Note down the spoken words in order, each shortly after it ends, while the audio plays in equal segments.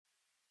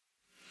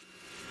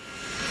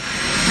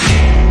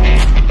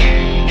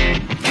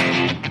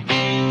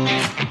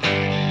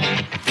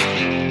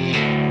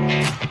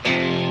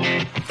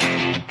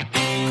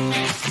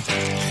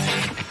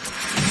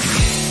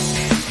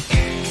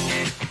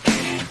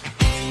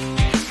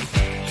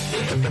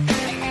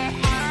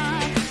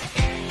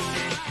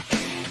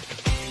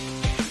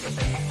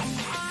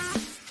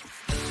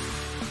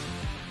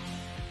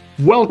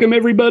Welcome,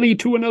 everybody,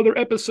 to another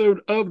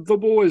episode of The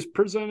Boys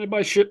presented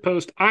by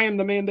Shitpost. I am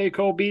the man they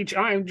call Beach.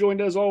 I am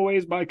joined, as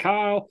always, by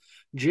Kyle,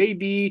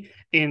 JB,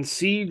 and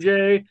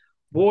CJ.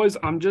 Boys,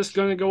 I'm just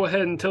going to go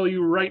ahead and tell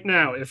you right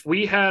now, if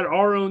we had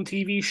our own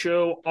TV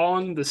show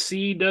on the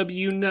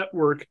CW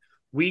network,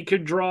 we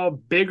could draw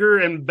bigger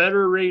and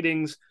better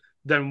ratings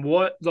than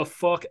what the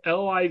fuck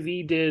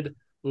LIV did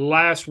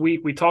last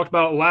week. We talked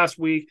about it last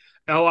week.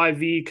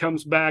 LIV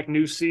comes back,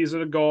 new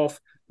season of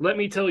golf. Let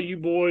me tell you,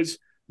 boys,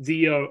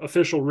 the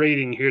official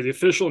rating here, the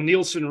official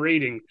Nielsen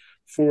rating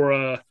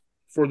for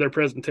their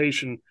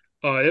presentation.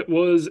 It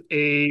was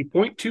a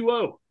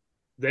 0.20.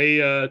 They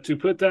to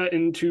put that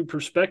into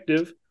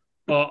perspective,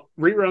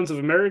 reruns of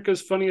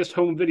America's Funniest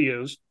Home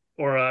Videos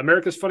or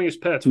America's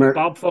Funniest Pets with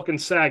Bob fucking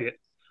Saget.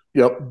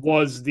 Yep,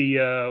 was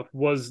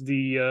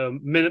the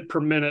minute per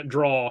minute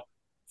draw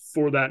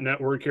for that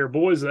network here,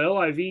 boys. The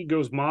LIV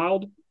goes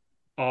mild.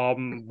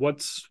 Who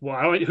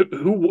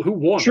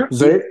won?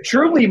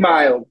 Truly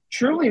mild,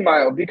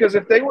 because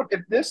if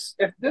this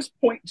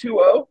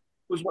 0.20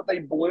 was what they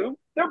blew,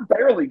 they're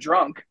barely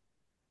drunk.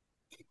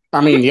 I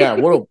mean, yeah,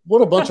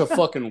 what a bunch of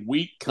fucking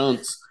weak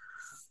cunts.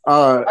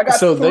 I got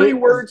three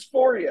words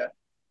for you.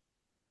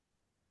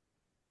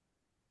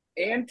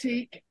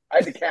 Antique, I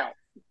had to count.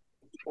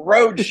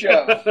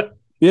 Roadshow.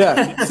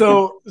 Yeah,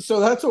 so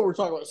that's what we're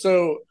talking about.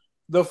 So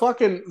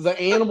the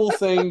animal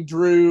thing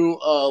drew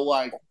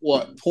like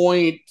what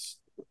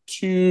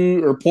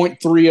 0.2 or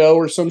 0.30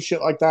 or some shit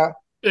like that.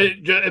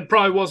 It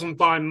probably wasn't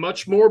by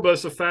much more, but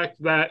it's the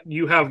fact that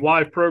you have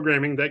live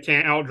programming that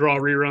can't outdraw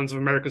reruns of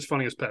America's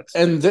Funniest Pets.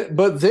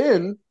 But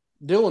then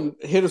Dylan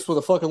hit us with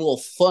a fucking little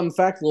fun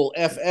fact, little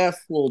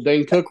little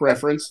Dane Cook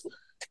reference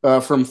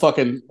from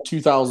fucking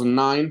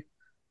 2009.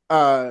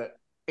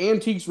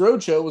 Antiques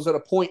Roadshow was at a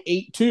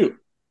 0.82.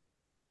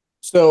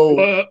 So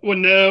no,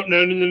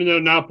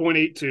 not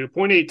 0.82.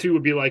 0.82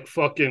 would be like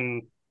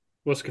fucking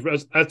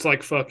that's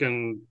like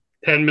fucking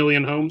 10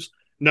 million homes.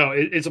 No,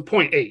 it's a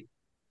 0.8.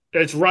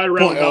 It's right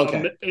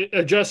around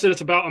adjusted.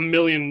 It's about a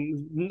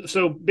million.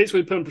 So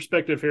basically, put in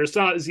perspective here, it's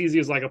not as easy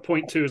as like a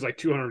 0.2 is like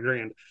 200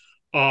 grand.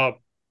 The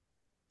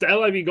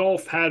LIV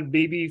Golf had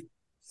maybe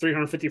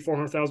 350,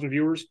 400,000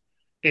 viewers,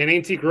 and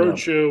Antique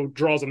Roadshow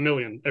draws a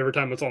million every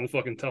time it's on the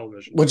fucking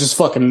television, which is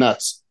fucking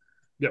nuts.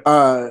 Yep.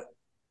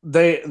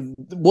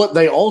 What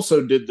they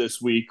also did this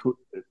week,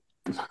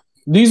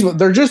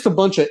 they're just a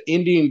bunch of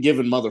Indian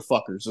given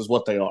motherfuckers is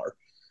what they are.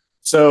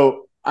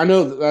 So I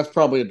know that's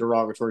probably a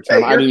derogatory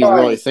term. I didn't even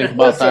really think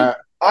about that.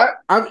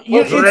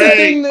 It's a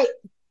thing that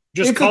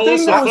just call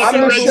us the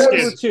fucking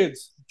Redskins.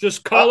 Kids.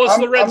 Just call us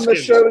the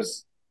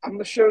Redskins. I'm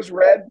the show's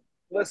red.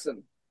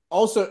 Listen.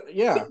 Also,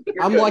 yeah,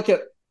 I'm like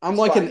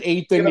an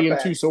eighth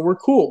Indian too, so we're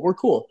cool. We're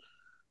cool.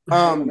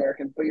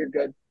 American, but you're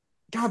good.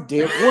 God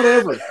damn,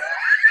 whatever.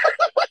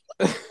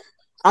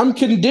 I'm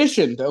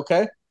conditioned,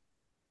 okay?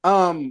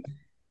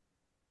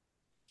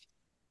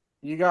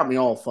 You got me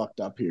all fucked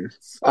up here.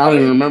 I don't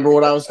even remember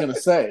what I was going to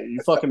say.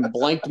 You fucking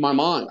blanked my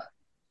mind.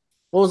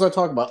 What was I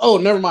talking about? Oh,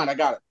 never mind. I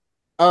got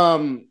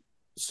it.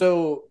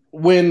 So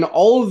when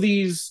all of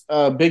these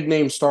big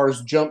name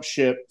stars jump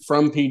ship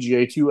from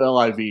PGA to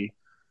LIV,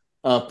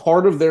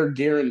 part of their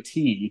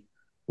guarantee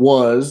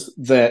was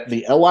that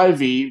the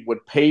LIV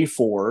would pay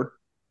for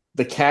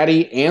the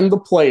caddy and the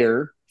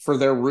player for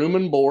their room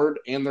and board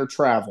and their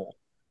travel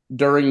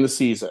during the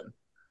season.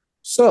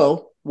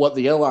 So what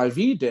the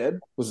LIV did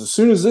was as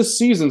soon as this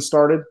season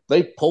started,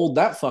 they pulled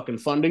that fucking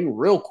funding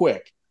real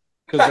quick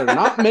because they're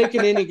not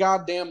making any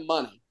goddamn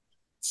money.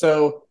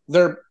 So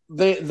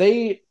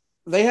they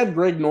had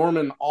Greg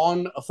Norman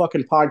on a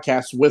fucking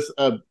podcast with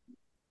a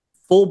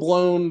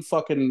full-blown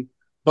fucking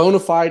bona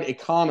fide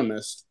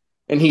economist,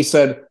 and he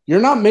said, "You're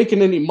not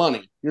making any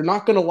money. You're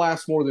not going to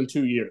last more than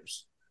 2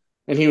 years."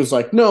 And he was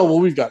like, "No, well,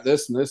 we've got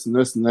this and this and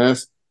this and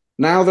this."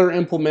 Now they're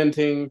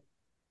implementing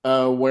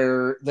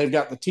where they've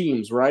got the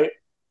teams, right?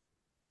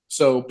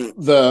 So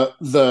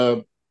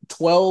the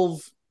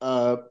 12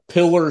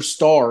 pillar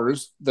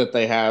stars that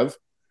they have,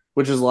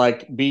 which is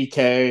like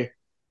BK,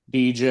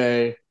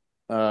 DJ,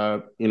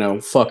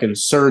 fucking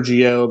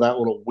Sergio, that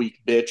little weak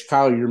bitch.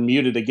 Kyle, you're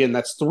muted again.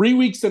 That's 3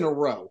 weeks in a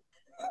row.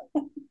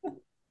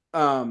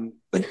 Fucking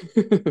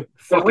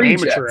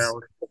amateur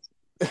hour.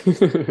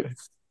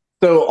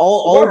 So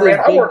all man,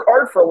 I work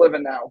hard for a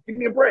living now. Give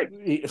me a break.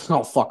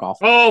 Oh, fuck off.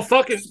 Oh,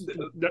 fucking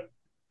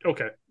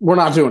okay. We're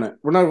not doing it.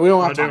 We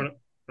don't have time.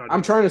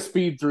 I'm trying to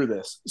speed through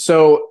this.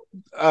 So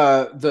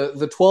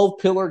the 12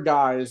 pillar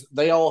guys,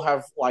 they all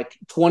have like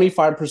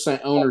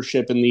 25%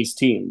 ownership in these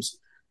teams.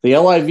 The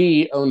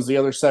LIV owns the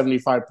other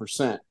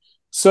 75%.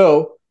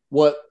 So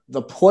what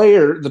the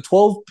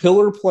 12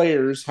 pillar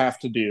players have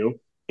to do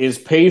is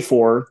pay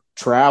for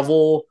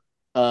travel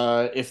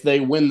if they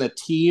win the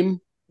team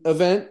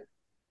event,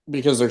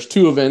 because there's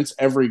 2 events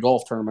every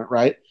golf tournament,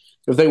 right?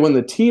 If they win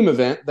the team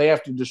event, they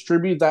have to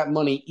distribute that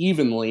money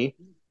evenly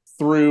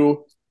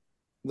through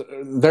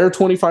their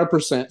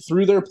 25%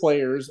 through their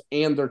players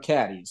and their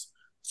caddies.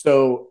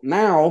 So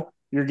now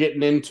you're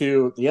getting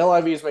into the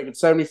LIV is making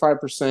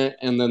 75%,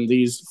 and then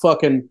these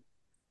fucking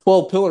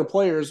 12 pillar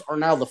players are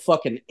now the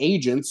fucking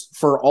agents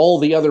for all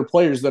the other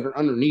players that are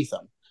underneath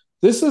them.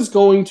 This is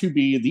going to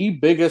be the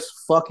biggest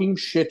fucking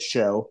shit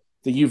show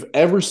that you've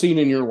ever seen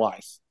in your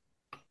life.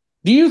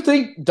 Do you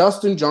think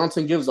Dustin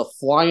Johnson gives a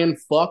flying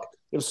fuck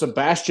if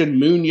Sebastian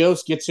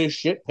Munoz gets his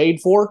shit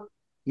paid for?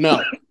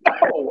 No.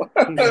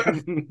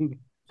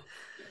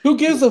 Who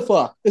gives a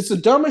fuck? It's the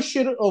dumbest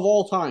shit of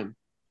all time.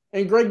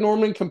 And Greg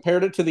Norman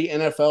compared it to the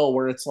NFL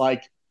where it's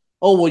like,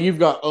 oh, well, you've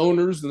got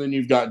owners and then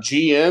you've got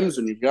GMs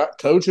and you've got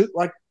coaches.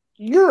 Like,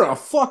 you're a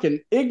fucking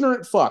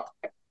ignorant fuck.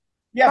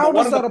 Yeah, how but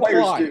what does do the that players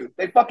apply? do?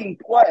 They fucking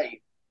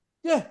play.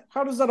 Yeah,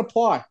 how does that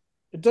apply?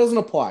 It doesn't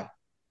apply.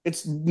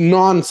 It's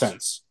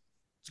nonsense.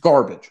 It's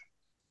garbage.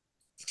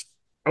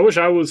 I wish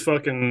I was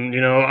fucking,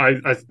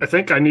 I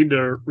think I need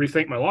to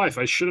rethink my life.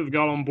 I should have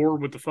got on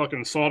board with the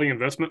fucking Saudi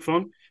investment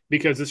fund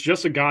because it's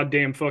just a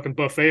goddamn fucking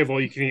buffet of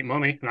all you can eat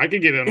money. And I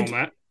could get in on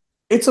that.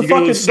 It's a you go to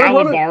fucking the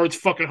salad bar, it's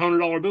fucking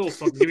 $100 bills.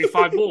 Fucking give me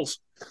 5 bulls.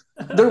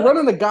 They're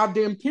running a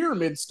goddamn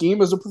pyramid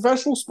scheme as a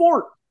professional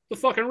sport. The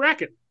fucking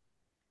racket.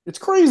 It's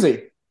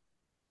crazy.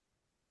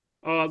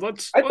 I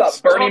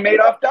thought Bernie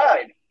Madoff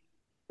died.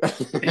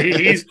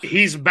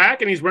 He's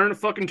back and he's wearing a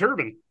fucking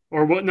turban.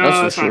 Or what? No,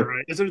 that's not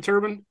right. Is it a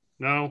turban?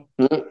 No.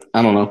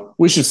 I don't know.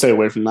 We should stay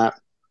away from that.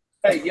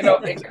 Hey,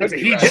 it could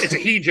be right. It's a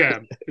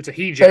hijab. It's a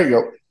hijab. There you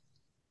go.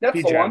 That's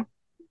hijab. The one.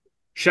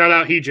 Shout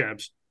out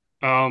hijabs.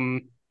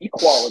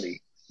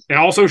 Equality. And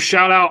also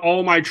shout out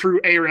all my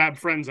true Arab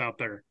friends out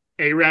there.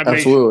 Arab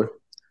Absolutely. Nation.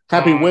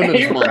 Happy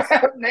Women's Month.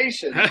 Arab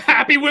Nation.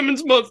 Happy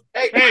Women's Month.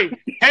 Hey,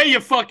 you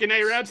fucking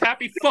Arabs.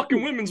 Happy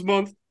fucking Women's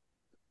Month.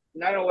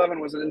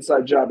 9/11 was an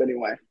inside job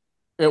anyway.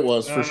 It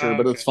was for sure,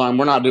 but it's fine.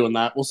 We're not doing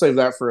that. We'll save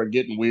that for a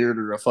Getting Weird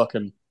or a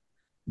fucking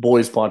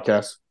boys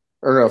podcast.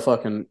 Or a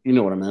fucking, you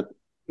know what I meant.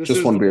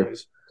 Just one beer.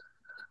 Boys.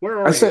 Where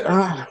are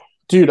you?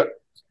 Dude,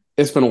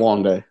 it's been a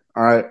long day.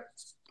 All right.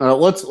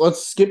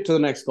 Let's skip to the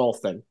next golf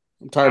thing.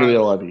 I'm tired of the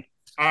 11.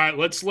 All right,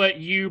 let's let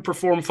you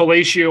perform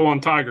fellatio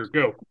on Tiger.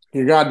 Go.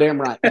 You're goddamn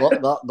right.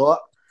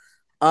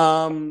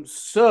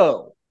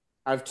 So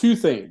I have 2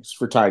 things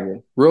for Tiger,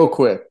 real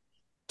quick.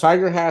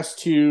 Tiger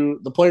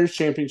the Players'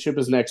 Championship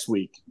is next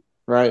week,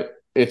 right?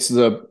 It's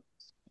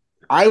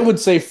I would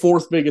say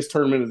 4th biggest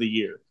tournament of the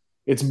year.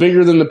 It's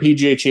bigger than the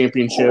PGA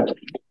Championship.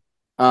 It's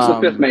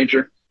the 5th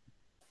major.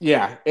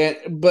 Yeah,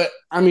 but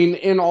I mean,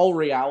 in all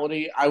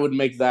reality, I would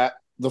make that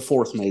the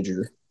 4th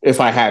major if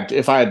I had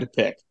to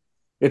pick.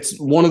 It's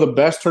one of the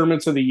best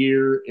tournaments of the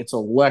year. It's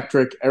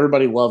electric.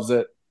 Everybody loves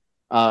it.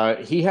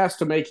 He has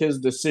to make his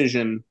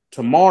decision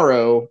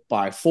tomorrow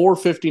by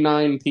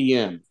 4:59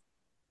 p.m.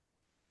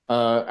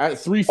 At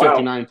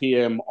 3:59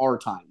 p.m. our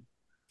time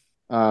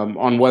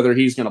on whether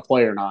he's going to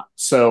play or not.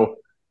 So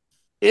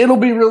it'll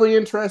be really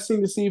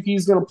interesting to see if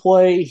he's going to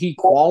play. He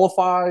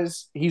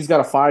qualifies. He's got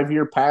a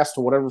 5-year pass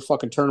to whatever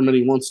fucking tournament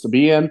he wants to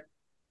be in.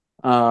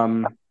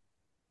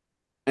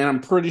 And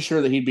I'm pretty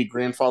sure that he'd be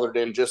grandfathered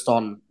in just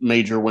on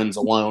major wins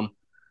alone.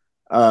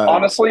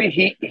 Honestly,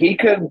 he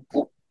could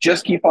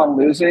just keep on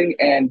losing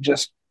and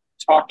just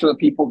talk to the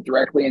people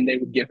directly, and they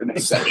would give him an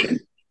exception.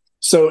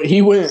 So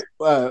he went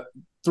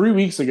 3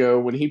 weeks ago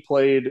when he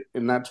played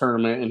in that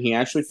tournament, and he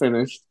actually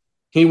finished.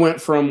 He went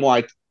from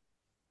like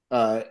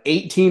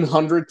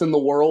 1800th in the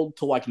world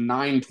to like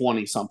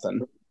 920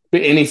 something,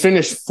 and he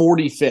finished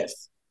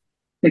 45th.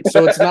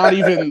 So it's not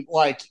even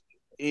like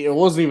it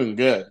wasn't even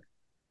good.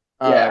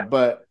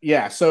 But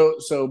yeah,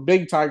 so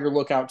big Tiger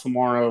lookout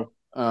tomorrow.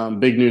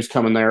 Big news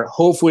coming there.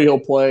 Hopefully he'll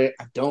play.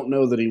 I don't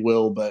know that he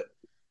will, but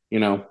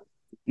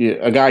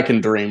a guy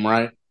can dream,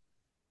 right?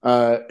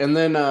 And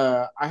then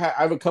I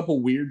have a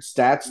couple weird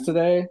stats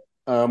today.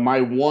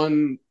 My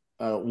one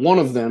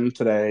of them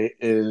today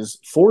is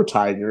for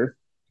Tiger,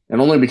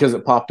 and only because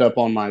it popped up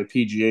on my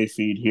PGA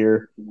feed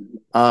here.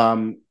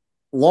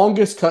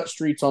 Longest cut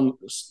streaks on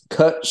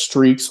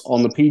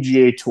the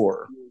PGA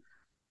Tour.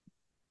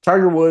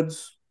 Tiger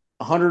Woods,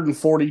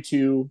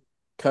 142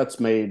 cuts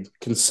made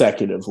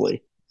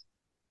consecutively.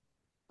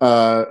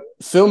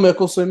 Phil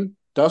Mickelson,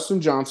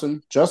 Dustin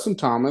Johnson, Justin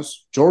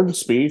Thomas, Jordan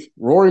Spieth,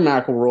 Rory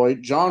McIlroy,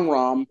 Jon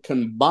Rahm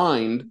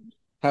combined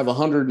have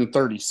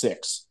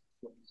 136.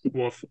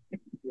 Woof.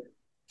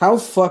 How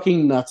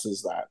fucking nuts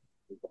is that?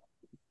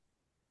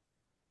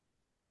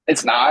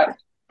 It's not.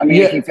 I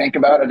mean, if you think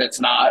about it, it's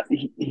not.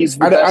 He's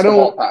the best of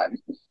all time.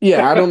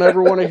 Yeah, I don't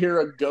ever want to hear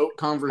a GOAT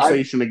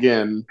conversation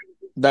again.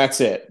 That's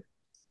it.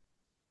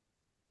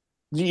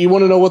 You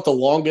want to know what the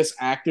longest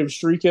active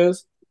streak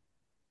is?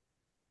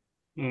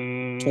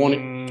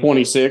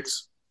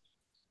 26.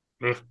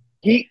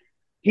 He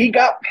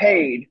got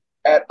paid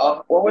at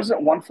what was it,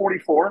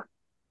 144?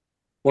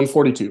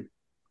 142.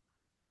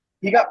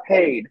 He got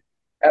paid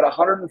at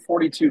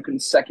 142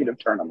 consecutive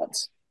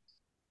tournaments.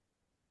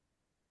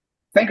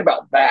 Think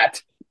about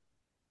that.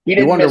 He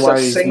didn't miss a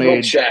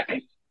single check.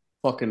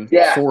 Fucking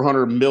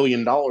 $400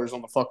 million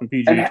on the fucking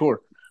PGA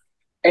Tour.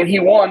 And he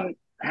won.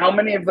 How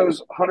many of those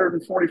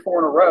 144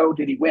 in a row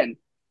did he win?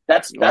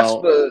 That's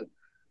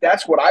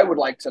what I would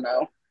like to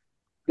know.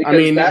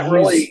 Because that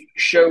really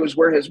shows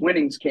where his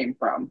winnings came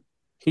from.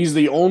 He's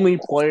the only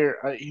player.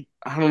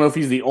 I don't know if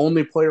he's the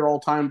only player all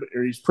time, but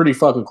he's pretty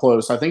fucking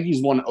close. I think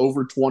he's won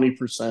over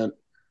 20%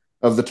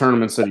 of the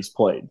tournaments that he's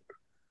played,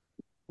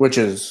 which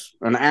is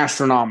an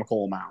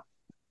astronomical amount.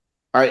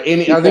 I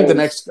think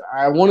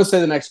I want to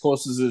say the next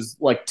closest is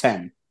like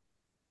 10.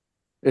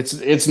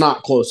 It's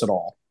not close at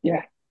all.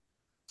 Yeah.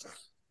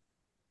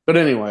 But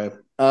anyway,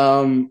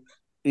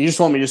 you just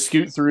want me to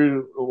scoot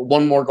through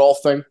one more golf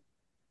thing?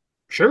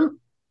 Sure.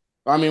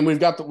 I mean, we've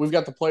got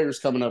the players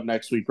coming up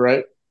next week,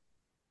 right?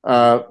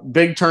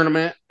 Big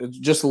tournament. It's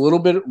just a little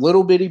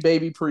bitty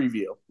baby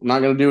preview. I'm not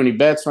going to do any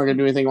bets. Not going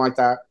to do anything like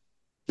that.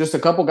 Just a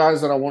couple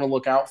guys that I want to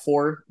look out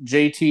for.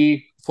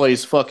 JT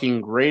plays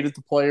fucking great at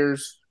the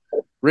players.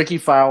 Ricky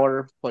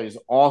Fowler plays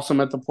awesome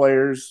at the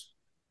players.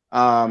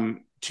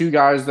 Two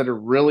guys that are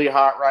really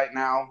hot right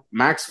now.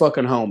 Max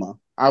fucking Homa.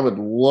 I would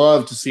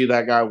love to see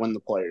that guy win the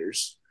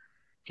players.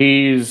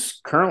 He's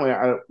currently,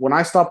 when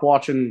I stopped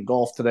watching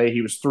golf today,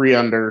 he was 3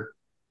 under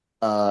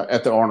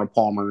at the Arnold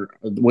Palmer,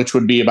 which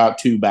would be about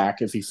 2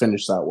 back if he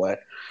finished that way.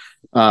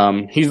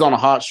 He's on a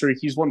hot streak.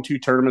 He's won 2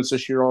 tournaments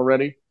this year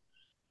already.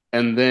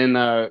 And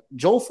then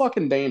Joel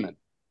fucking Damon.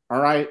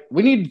 All right.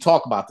 We need to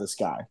talk about this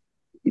guy.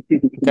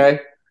 Okay.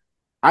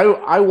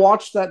 I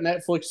watched that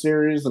Netflix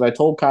series that I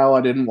told Kyle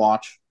I didn't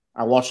watch.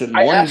 I watched it in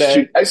one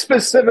day. I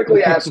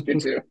specifically asked you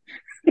to.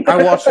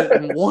 I watched it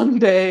in one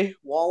day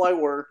while I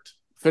worked,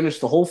 finished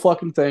the whole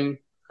fucking thing.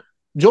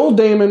 Joel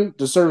Damon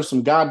deserves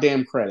some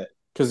goddamn credit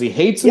because he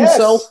hates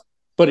himself,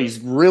 but he's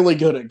really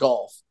good at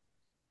golf.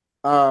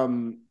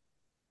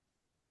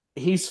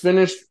 He's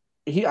finished.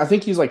 I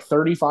think he's like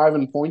 35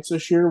 in points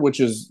this year, which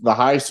is the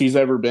highest he's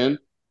ever been.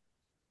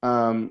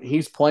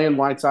 He's playing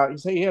lights out.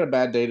 He had a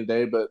bad day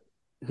today, but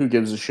who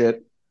gives a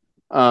shit?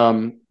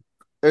 And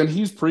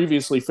he's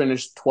previously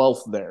finished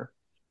 12th there.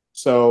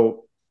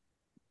 So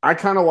I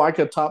kind of like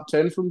a top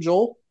 10 from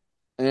Joel,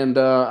 and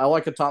I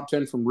like a top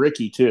 10 from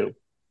Ricky too.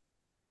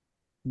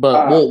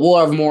 But we'll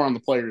have more on the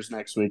players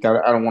next week.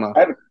 I don't want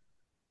to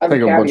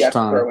take a bunch of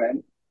time. Throw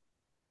in.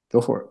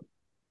 Go for it.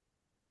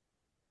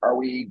 Are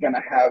we going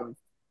to have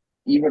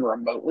even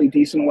remotely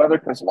decent weather?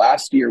 Because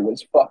last year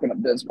was fucking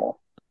abysmal.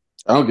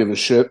 I don't give a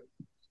shit.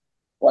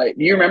 Like,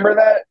 do you remember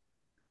that?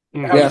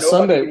 Yeah,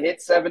 Sunday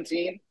hit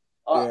 17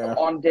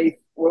 on day.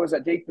 What was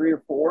that? Day 3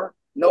 or 4?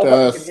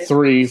 No,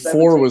 3,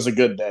 4 was a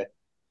good day.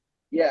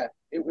 Yeah,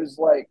 it was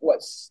like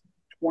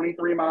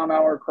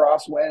 23-mile-an-hour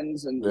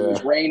crosswinds, and it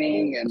was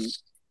raining, and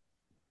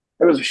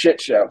it was a shit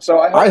show. So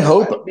I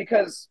hope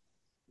because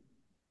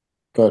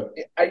good.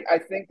 I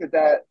think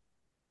that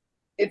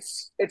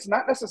it's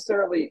not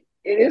necessarily.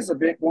 It is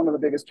one of the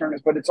biggest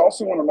tournaments, but it's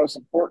also one of the most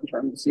important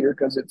tournaments here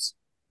because it's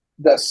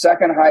the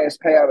second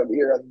highest payout of the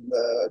year of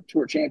the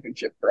Tour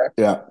Championship, correct?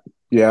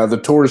 Yeah. The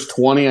Tour's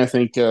 20. I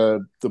think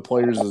the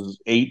Players is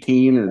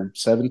 18 or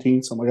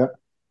 17, something like that.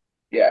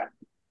 Yeah.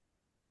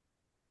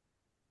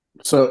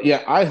 So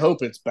yeah, I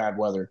hope it's bad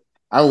weather.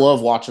 I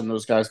love watching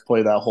those guys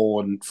play that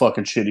hole in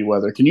fucking shitty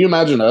weather. Can you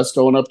imagine us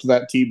going up to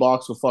that tee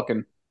box with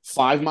fucking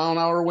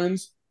 5-mile-an-hour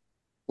winds,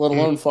 let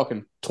alone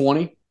fucking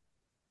 20?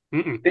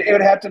 It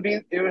would have to be.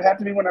 It would have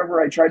to be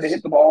whenever I tried to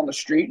hit the ball on the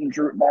street and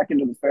drew it back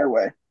into the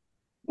fairway.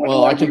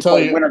 I can tell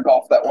you winter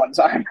golf that one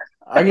time.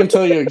 I can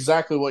tell you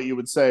exactly what you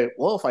would say.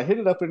 Well, if I hit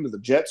it up into the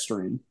jet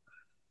stream.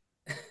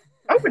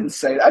 I wouldn't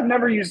say that. I've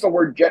never used the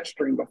word jet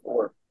stream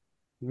before.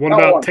 What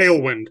about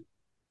tailwind?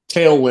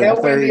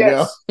 Tailwind, there you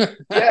go.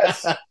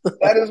 Yes,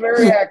 that is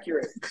very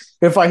accurate.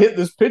 If I hit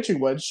this pitching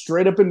wedge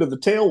straight up into the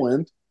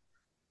tailwind.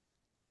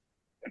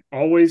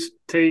 Always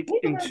take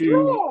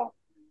into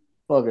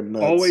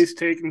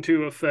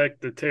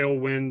effect the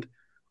tailwind.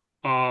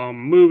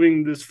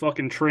 Moving this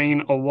fucking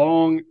train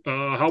along.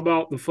 How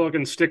about the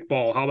fucking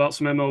stickball? How about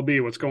some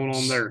MLB? What's going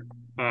on there?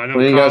 I know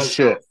Kyle's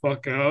got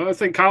fucking. I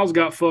think Kyle's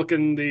got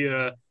fucking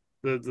the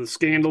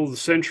scandal of the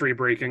century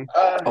breaking.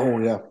 Oh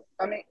yeah.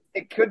 I mean,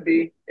 it could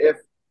be if.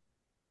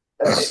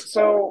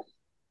 So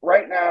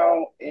right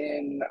now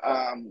in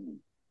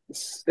the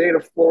state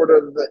of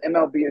Florida, the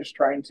MLB is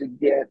trying to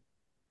get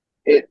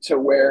it to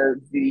where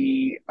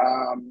the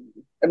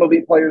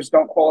MLB players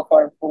don't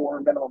qualify for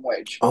minimum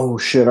wage. Oh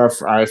shit!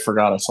 I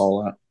forgot I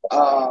saw that.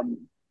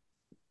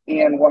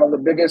 And one of the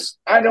biggest.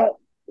 I don't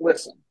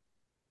listen.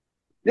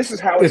 This is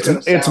how it's going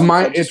to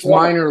sound. It's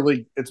minor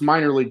league. It's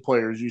minor league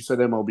players. You said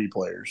MLB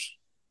players.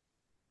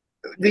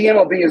 The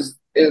MLB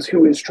is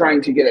who is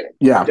trying to get it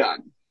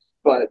done.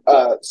 But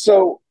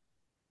so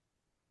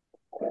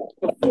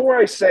before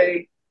I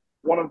say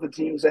one of the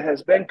teams that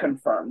has been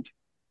confirmed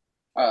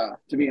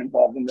to be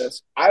involved in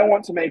this, I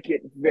want to make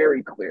it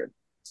very clear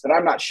that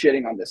I'm not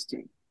shitting on this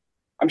team.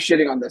 I'm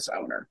shitting on this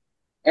owner,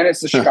 and it's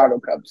the Chicago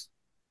Cubs.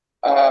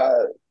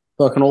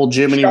 Fucking old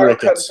Jiminy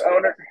Ricketts. Cubs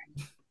owner,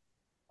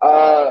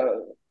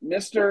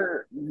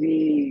 Mr.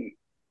 The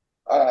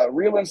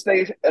real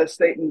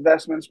estate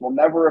investments will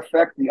never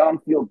affect the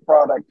on-field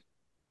product.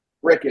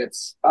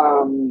 Ricketts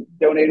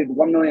donated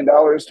 $1 million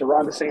to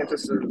Ron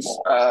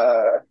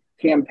DeSantis'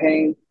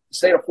 campaign. The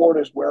state of Florida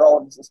is where all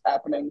of this is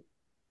happening.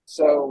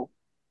 So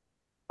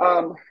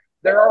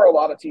there are a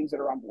lot of teams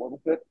that are on board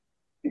with it.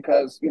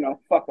 because,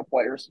 fuck the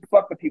players,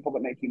 fuck the people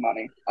that make you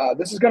money.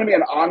 This is going to be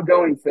an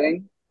ongoing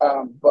thing,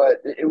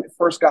 but it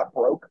first got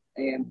broke,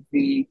 and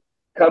the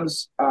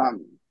Cubs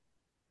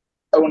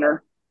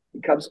owner,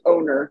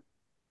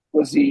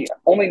 was the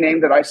only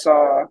name that I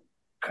saw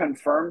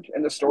confirmed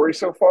in the story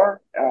so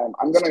far.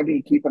 I'm going to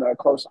be keeping a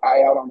close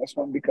eye out on this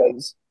one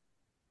because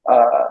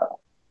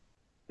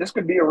this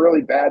could be a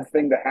really bad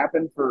thing to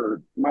happen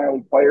for minor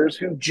league players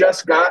who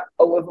just got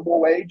a livable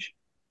wage.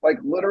 Like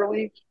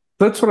literally,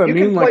 that's what I mean.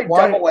 You can play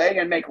like, Double A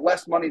and make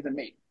less money than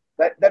me.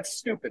 That's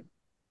stupid.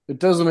 It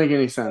doesn't make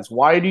any sense.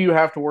 Why do you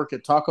have to work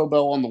at Taco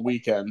Bell on the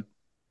weekend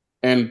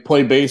and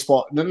play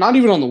baseball? Not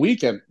even on the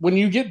weekend. When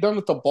you get done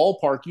at the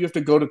ballpark, you have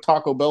to go to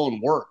Taco Bell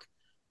and work.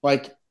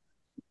 Like,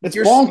 it's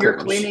bonkers. You're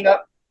cleaning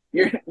up.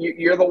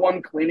 You're the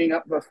one cleaning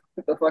up the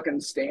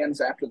fucking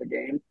stands after the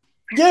game.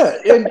 Yeah,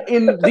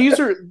 and these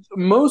are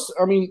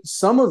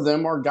some of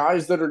them are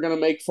guys that are going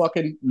to make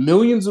fucking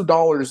millions of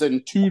dollars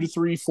in 2 to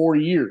 3, 4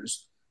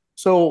 years.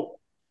 So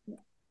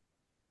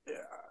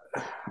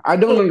I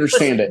don't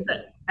understand it.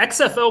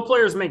 XFL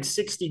players make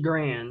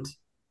 $60,000.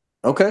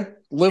 Okay,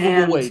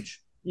 livable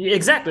wage.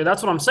 Exactly,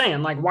 that's what I'm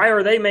saying. Like, why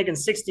are they making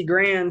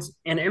 $60,000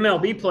 and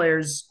MLB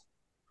players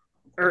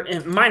or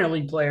minor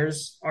league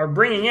players are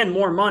bringing in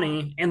more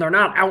money and they're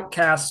not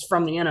outcasts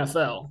from the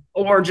NFL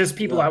or just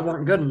people that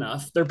weren't good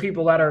enough? They're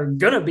people that are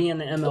going to be in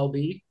the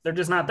MLB. They're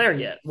just not there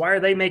yet. Why are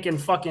they making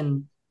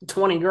fucking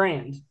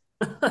 $20,000?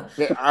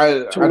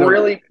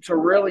 To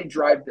really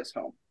drive this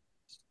home.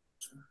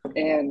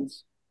 And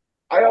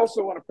I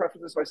also want to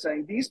preface this by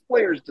saying these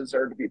players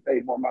deserve to be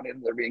paid more money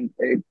than they're being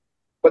paid.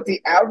 But the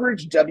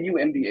average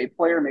WNBA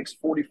player makes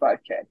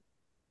 $45K.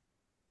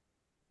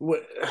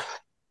 What?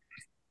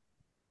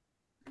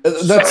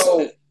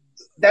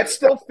 That's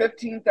still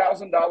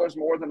 $15,000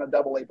 more than a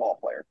Double A ball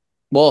player.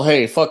 Well,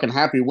 hey, fucking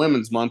happy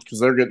Women's Month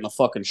because they're getting the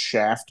fucking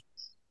shaft.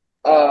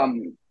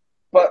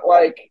 But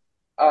like,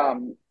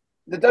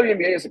 the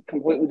WNBA is a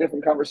completely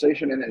different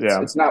conversation, and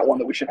it's not one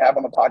that we should have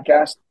on the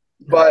podcast.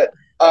 But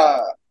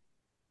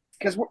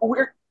because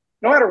we're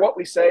no matter what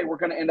we say, we're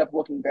going to end up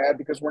looking bad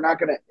because we're not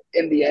going to,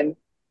 in the end,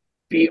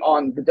 be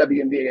on the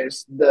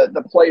WNBA's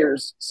the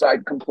players'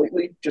 side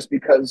completely, just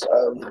because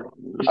of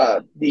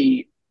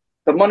the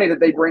money that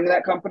they bring to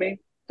that company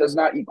does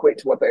not equate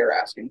to what they are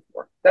asking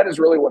for. That is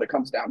really what it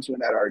comes down to in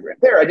that argument.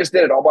 There, I just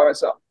did it all by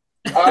myself.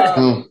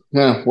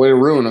 Way to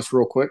ruin us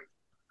real quick.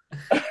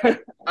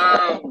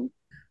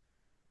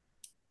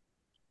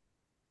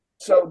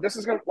 So this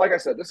is going to, like I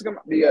said, this is going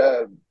to be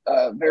a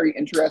very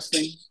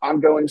interesting,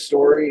 ongoing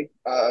story.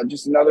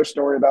 Just another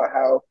story about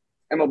how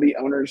MLB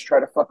owners try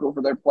to fuck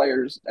over their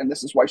players, and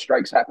this is why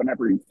strikes happen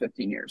every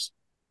 15 years.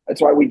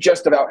 That's why we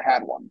just about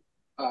had one.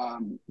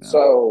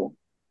 So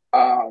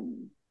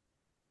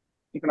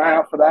keep an eye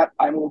out for that.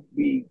 I will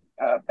be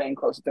paying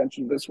close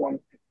attention to this one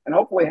and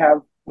hopefully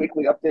have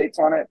weekly updates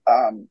on it.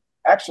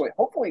 Actually,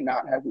 hopefully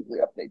not have weekly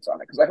updates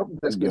on it because I hope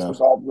this gets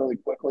resolved really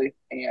quickly.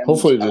 And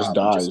hopefully it just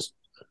dies.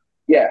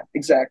 Yeah,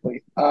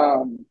 exactly.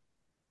 But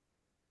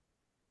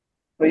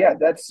yeah,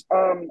 that's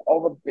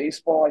all the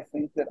baseball I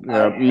think that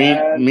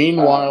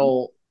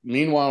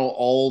Meanwhile,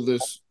 all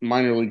this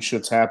minor league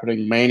shit's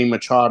happening. Manny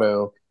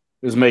Machado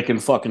is making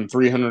fucking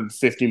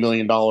 $350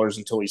 million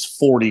until he's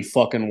 40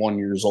 fucking 1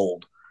 years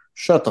old.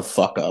 Shut the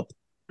fuck up.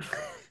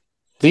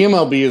 The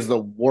MLB is the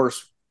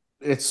worst.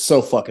 It's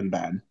so fucking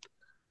bad.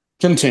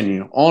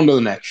 Continue. On to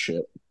the next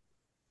shit.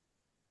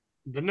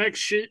 The next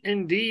shit,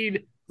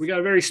 indeed. We got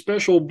a very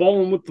special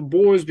Ballin' with the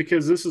Boys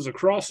because this is a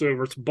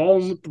crossover. It's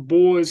Ballin' with the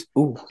Boys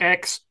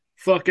X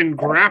fucking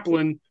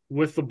grappling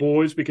with the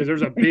boys because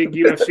there's a big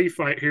UFC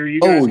fight here. You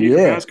guys get your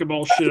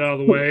basketball shit out of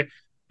the way,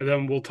 and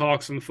then we'll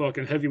talk some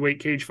fucking heavyweight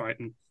cage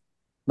fighting.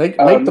 Make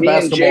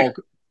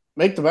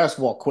the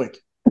basketball quick.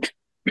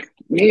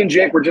 Me and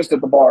Jake were just at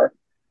the bar,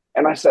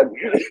 and I said,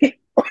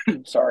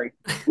 sorry,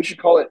 we should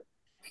call it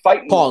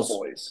Fighting with the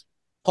Boys.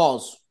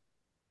 Pause.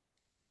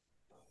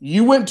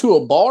 You went to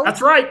a bar?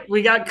 That's right.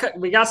 We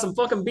got some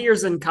fucking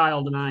beers in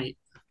Kyle tonight.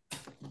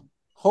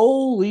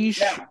 Holy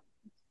shit.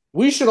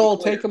 We should all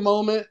take a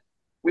moment.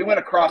 We went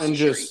across and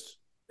the street.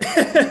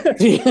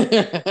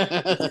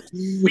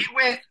 We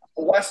went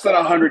less than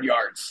 100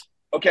 yards.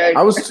 Okay.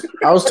 I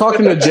was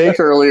talking to Jake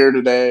earlier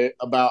today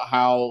about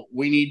how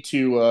we need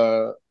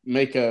to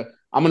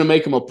I'm gonna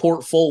make him a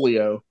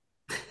portfolio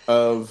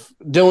of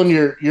Dylan,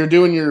 you're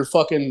doing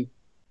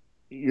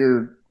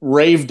your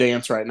rave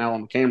dance right now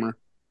on the camera.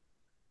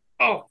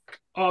 Oh,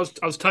 I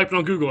was typing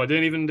on Google. I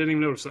didn't even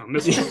notice that.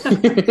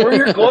 Where are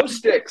your glow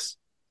sticks?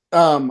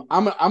 I'm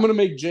gonna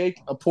make Jake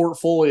a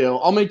portfolio.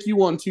 I'll make you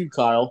one too,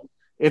 Kyle.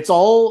 It's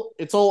all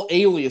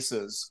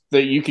aliases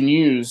that you can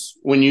use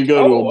when you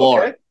go to a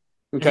bar.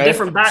 Okay.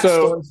 Different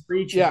backstories for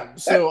each. Yeah.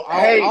 So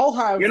I'll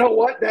have. You know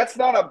what? That's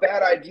not a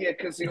bad idea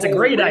because the whole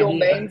real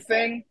name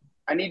thing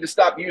I need to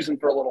stop using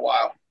for a little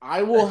while.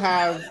 I will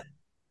have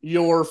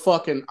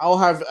I'll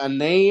have a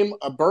name,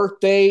 a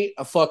birthday,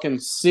 a fucking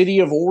city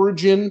of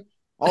origin.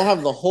 I'll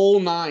have the whole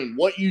nine.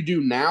 What you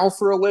do now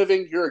for a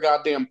living? You're a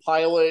goddamn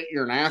pilot.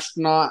 You're an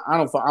astronaut. I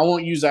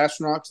won't use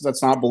astronaut because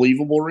that's not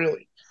believable,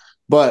 really.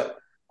 But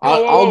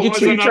Whoa, I'll get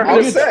what's you. that not Trying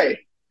good? to say.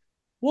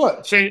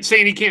 What? Saying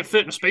he can't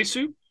fit in a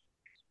spacesuit?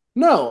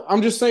 No,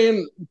 I'm just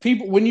saying.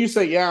 People, when you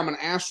say, "Yeah, I'm an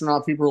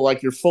astronaut," people are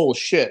like, "You're full of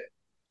shit."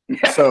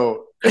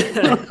 So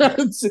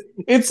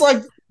it's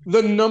like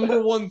the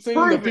number one thing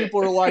Prove that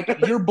people are like,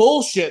 "You're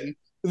bullshitting."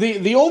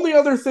 The only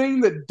other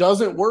thing that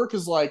doesn't work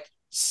is like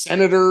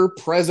senator,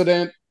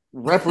 president,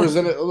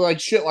 representative, like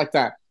shit like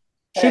that.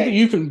 Shit that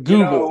you can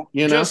Google,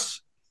 you know.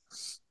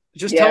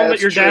 Just Yeah, tell him that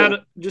that's your true.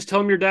 dad. Just tell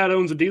him your dad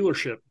owns a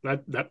dealership.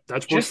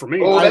 That's worked for me.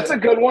 Oh, that's a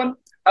good one.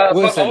 But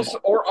Listen. also,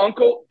 or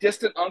uncle,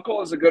 distant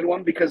uncle is a good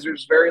one because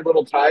there's very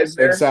little ties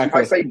there.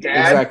 Exactly. If I say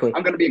dad, Exactly.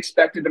 I'm going to be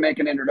expected to make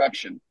an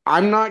introduction.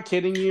 I'm not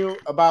kidding you.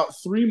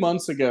 About 3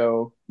 months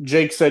ago,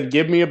 Jake said,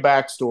 "Give me a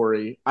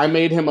backstory." I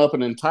made him up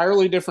an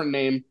entirely different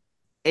name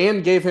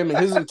and gave him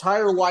his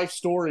entire life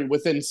story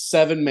within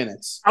 7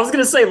 minutes. I was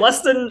gonna say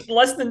less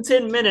than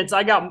 10 minutes.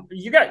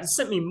 You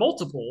sent me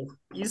multiple.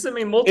 You sent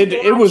me multiple.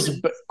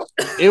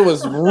 It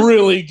was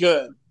really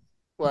good.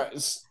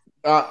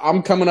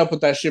 I'm coming up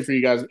with that shit for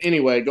you guys.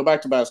 Anyway, go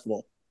back to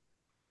basketball.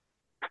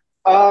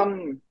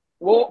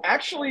 Well,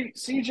 actually,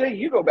 CJ,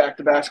 you go back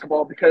to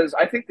basketball because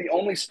I think the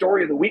only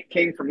story of the week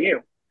came from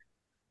you.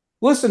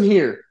 Listen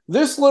here,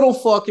 this little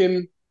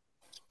fucking.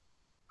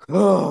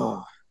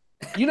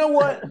 You know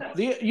what?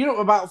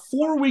 About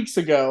 4 weeks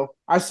ago,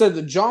 I said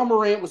that John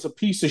Morant was a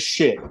piece of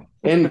shit,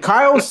 and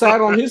Kyle sat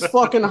on his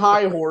fucking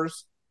high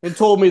horse and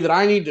told me that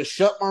I need to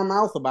shut my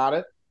mouth about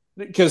it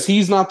because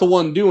he's not the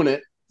one doing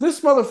it.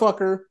 This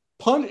motherfucker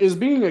is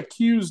being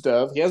accused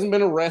of. He hasn't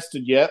been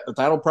arrested yet, but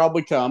that'll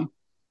probably come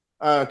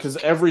because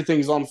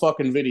everything's on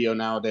fucking video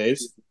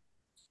nowadays.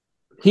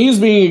 He's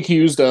being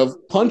accused of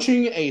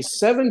punching a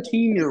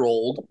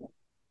 17-year-old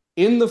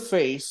in the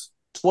face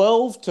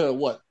 12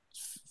 to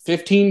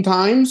 15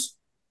 times?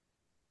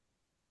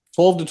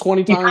 12 to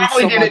 20 times? He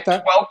probably did like it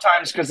that. 12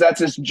 times because that's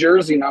his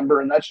jersey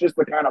number, and that's just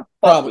the kind of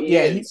fuck he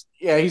is.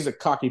 He's a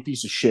cocky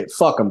piece of shit.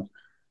 Fuck him.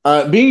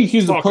 Being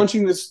accused of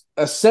punching a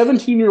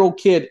 17-year-old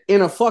kid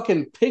in a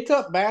fucking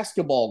pickup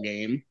basketball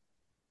game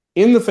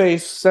in the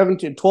face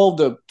 12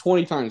 to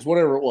 20 times,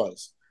 whatever it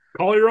was.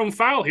 Call your own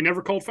foul. He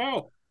never called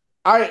foul.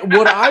 I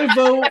vote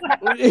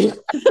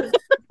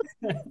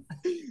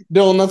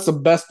Dylan, that's the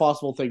best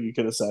possible thing you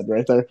could have said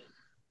right there.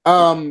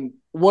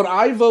 What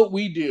I vote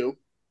we do,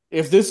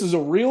 if this is a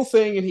real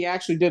thing and he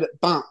actually did it,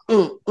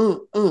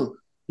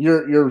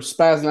 you're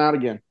spazzing out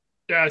again.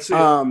 Yeah, I see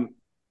it.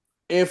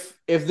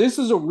 If this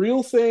is a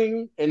real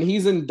thing and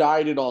he's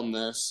indicted on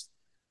this,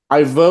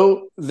 I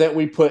vote that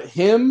we put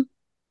him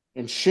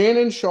and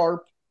Shannon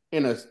Sharp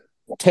in a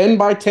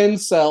 10-by-10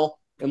 cell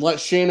and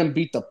let Shannon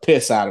beat the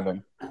piss out of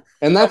him.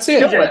 And that's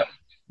it.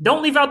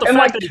 Don't leave out the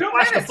fact that he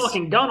flashed a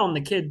fucking gun on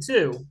the kid,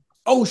 too.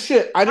 Oh,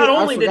 shit. I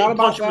forgot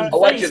about that.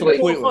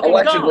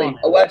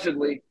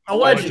 Allegedly.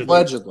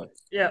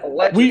 Yeah.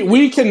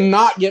 We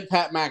cannot get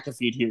Pat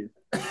McAfee here.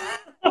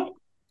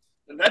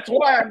 That's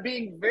why I'm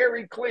being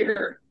very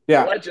clear.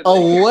 Yeah.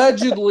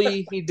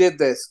 Allegedly, he did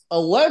this.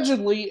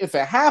 Allegedly, if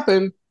it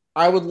happened,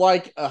 I would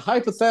like a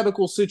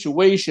hypothetical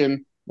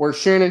situation where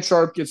Shannon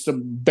Sharp gets to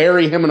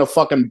bury him in a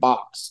fucking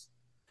box.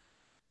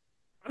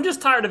 I'm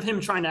just tired of him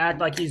trying to act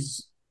like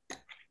he's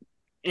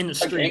in the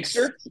streets.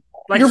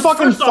 Like, you're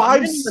fucking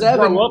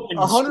 5'7",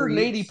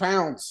 180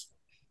 pounds.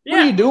 Yeah.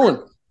 What are you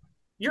doing?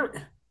 You're one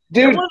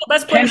of the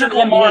best players. Kendrick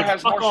Lamar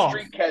has more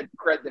street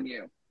cred than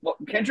you. Well,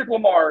 Kendrick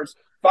Lamar's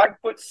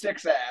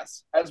 5'6"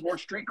 ass has more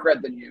street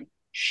cred than you.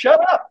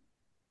 Shut up.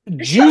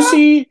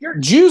 Juicy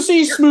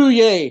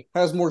Smouye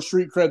has more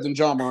street cred than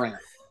John Morant.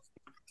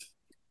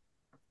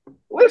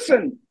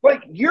 Listen,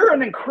 you're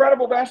an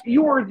incredible basketball.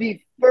 You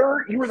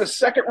were the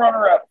second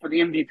runner-up for the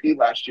MVP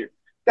last year.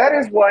 That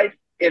is like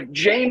if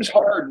James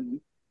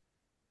Harden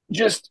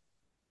just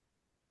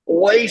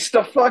laced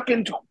a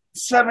fucking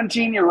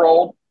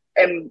 17-year-old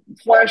and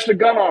flashed a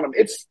gun on him.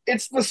 It's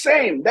the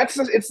same.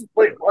 It's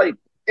like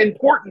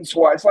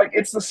importance-wise,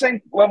 it's the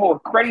same level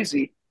of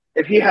crazy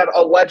if he had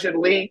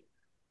allegedly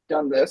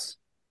done this.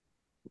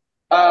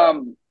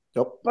 Yep.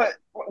 But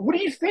what are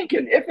you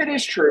thinking? If it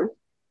is true,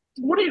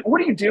 what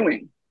are you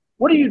doing?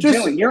 What are you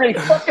doing? You're a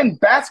fucking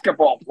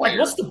basketball player.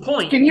 What's the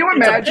point? Can you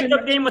imagine? It's a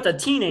pickup game with a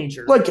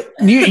teenager.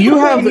 You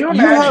have.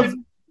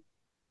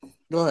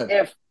 Go ahead.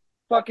 If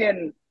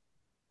fucking,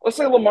 let's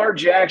say Lamar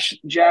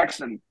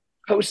Jackson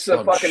hosts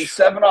a fucking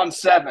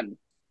 7-on-7,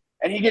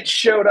 and he gets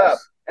showed up,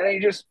 and he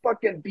just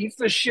fucking beats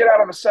the shit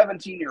out of a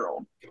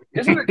 17-year-old.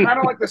 Isn't it kind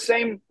of like the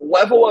same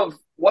level of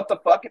what the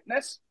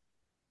fuckness?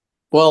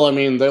 Well, I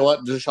mean, they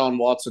let Deshaun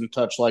Watson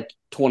touch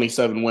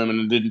 27 women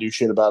and didn't do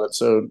shit about it,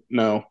 so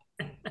no.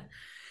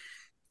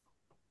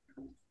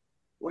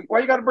 Why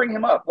you got to bring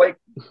him up? I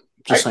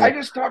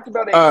just talked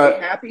about a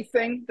happy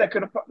thing that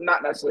could have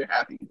not necessarily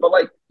happy,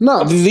 but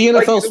no, the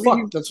NFL's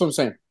fucked. That's what I'm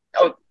saying.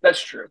 Oh,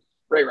 that's true.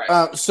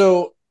 Right.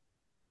 So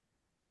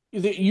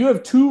you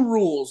have two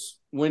rules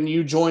when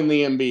you join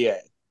the NBA,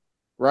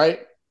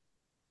 right?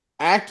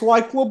 Act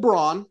like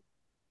LeBron.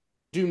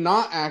 Do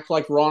not act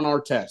like Ron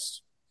Artest.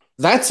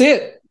 That's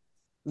it.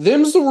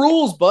 Them's the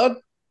rules, bud.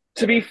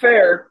 To be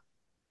fair,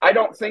 I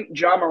don't think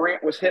Ja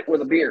Morant was hit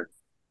with a beer.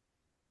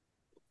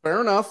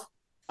 Fair enough.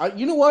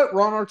 You know what?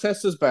 Ron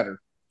Artest is better.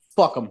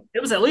 Fuck him.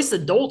 It was at least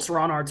adults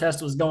Ron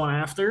Artest was going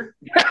after.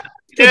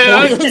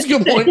 Yeah, That's a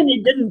good point. And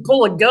he didn't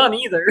pull a gun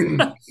either.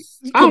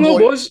 I don't know,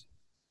 boys.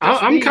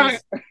 I'm These- kind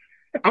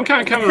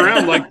of coming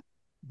around, like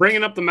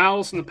bringing up the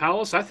malice in the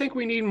palace. I think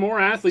we need more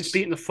athletes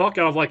beating the fuck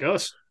out of like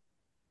us.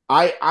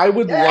 I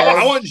would Yeah, love.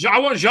 I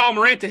want Ja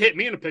Morant to hit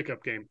me in a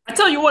pickup game. I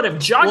tell you what,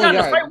 if Ja Well, got in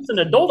yeah. a fight with an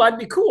adult, I'd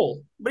be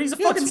cool. But he's a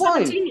Yeah, fucking it's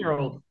fine.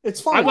 17-year-old. It's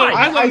fine.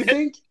 I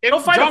think If Go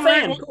fight Ja a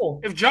fan. Morant, Cool.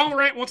 if Ja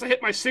Morant wants to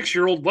hit my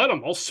 6-year-old, let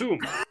him. I'll sue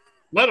him.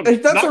 Let him.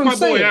 That's Knock what I'm my boy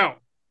saying. out.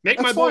 Make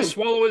That's my boy fine.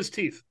 swallow his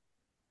teeth.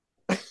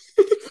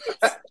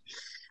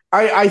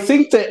 I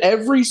think that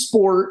every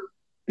sport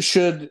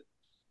should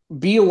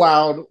be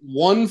allowed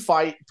one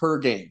fight per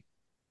game.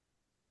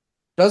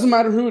 Doesn't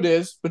matter who it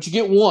is, but you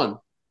get one,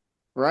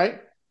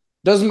 right?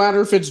 Doesn't matter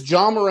if it's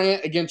Ja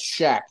Morant against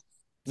Shaq.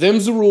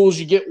 Them's the rules.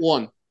 You get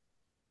one.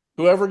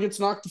 Whoever gets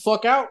knocked the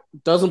fuck out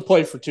doesn't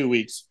play for 2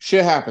 weeks.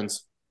 Shit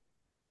happens.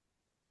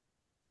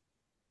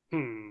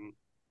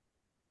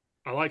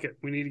 I like it.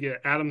 We need to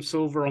get Adam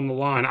Silver on the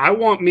line. I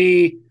want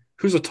me.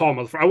 Who's a tall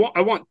motherfucker?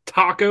 I want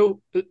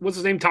Taco. What's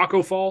his name?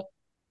 Taco Fall.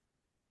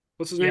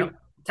 What's his name? Yep.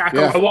 Taco,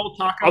 Yeah. Fall,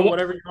 Taco, I want-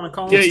 whatever you want to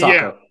call Yeah, him. It's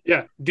Taco.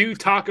 yeah. Do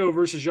Taco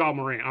versus Ja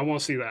Morant. I want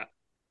to see that.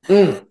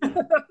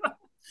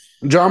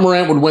 Ja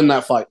Morant would win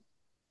that fight.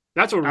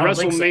 That's a I don't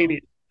think so. WrestleMania.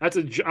 That's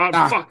a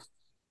Ah. fuck.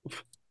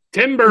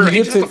 Timber. You He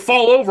get just has to- to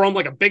fall over on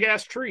like a big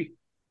ass tree.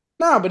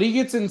 Nah, but he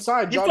gets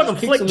inside. You Ja fucking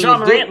just kicks flick him Ja in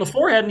the Morant in dick. the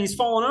forehead and he's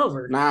falling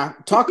over. Nah,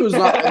 Taco's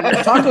not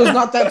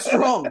that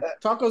strong.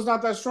 Taco's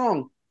not that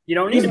strong. You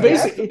don't need He's to be.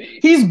 basically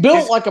he's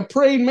built like a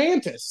praying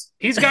mantis.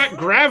 He's got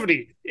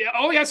gravity.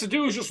 All he has to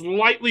do is just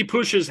lightly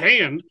push his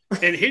hand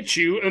and hit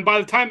you, and by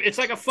the time it's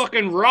like a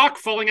fucking rock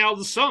falling out of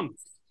the sun.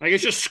 Like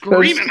it's just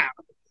screaming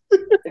out.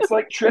 It's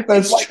like trip.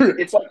 That's true.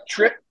 It's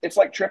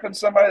like tripping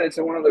somebody that's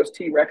in one of those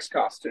T-Rex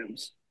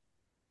costumes.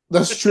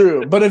 That's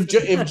true. But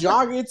if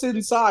Ja gets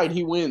inside,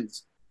 he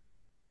wins.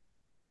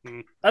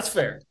 That's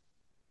fair.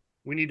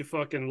 We need to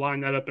fucking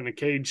line that up in a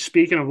cage.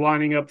 Speaking of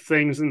lining up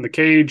things in the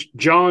cage,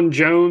 John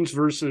Jones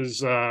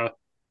versus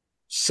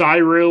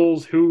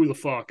Cyrils. Who the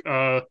fuck?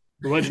 The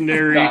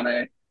legendary,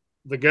 Dane.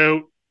 the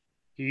GOAT.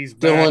 He's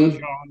back. Dylan.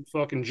 John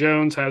fucking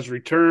Jones has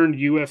returned.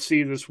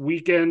 UFC this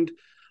weekend.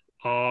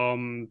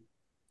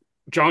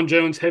 John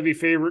Jones, heavy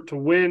favorite to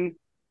win.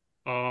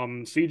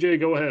 CJ,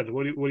 go ahead.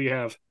 What do you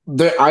have?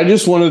 I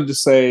just wanted to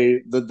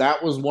say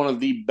that was one of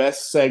the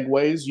best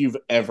segues you've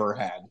ever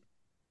had.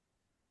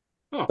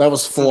 Oh. That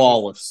was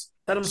flawless.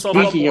 Set himself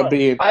up Speaking of well.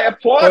 being, I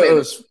applauded. it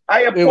was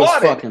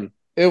fucking,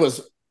 it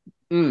was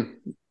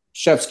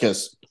chef's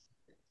kiss.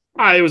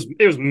 It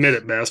was mid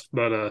at best,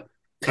 but I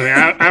mean,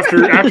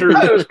 after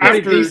It was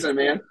pretty decent,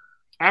 man.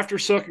 after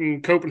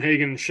sucking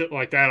Copenhagen and shit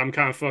like that, I'm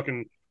kind of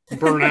fucking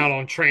burnt out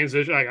on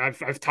transition.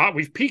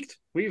 We've peaked.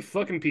 We've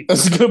fucking peaked.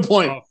 That's a good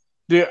point.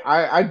 Dude,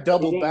 I We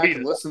doubled won't back beat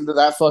and it. listened to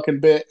that fucking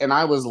bit, and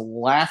I was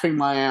laughing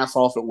my ass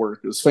off at work.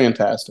 It was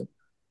fantastic.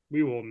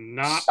 We will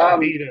not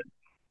beat it.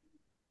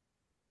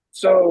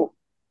 So,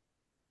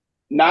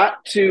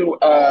 not to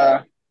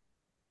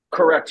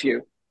correct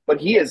you,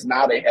 but he is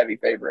not a heavy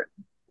favorite.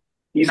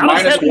 He's Not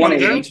as minus heavy as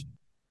 180.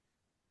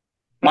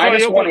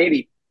 Minus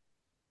 180.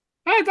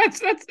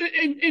 That's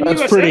in That's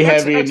USA, pretty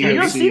heavy That's in In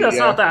UFC.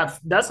 UFC,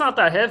 that's not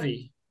that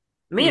heavy.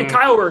 Me and Yeah.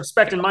 Kyle were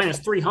expecting minus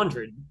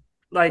 300.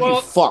 Like,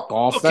 Well, Fuck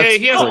off. okay, That's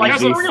he has- no, like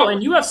has crazy. for real. In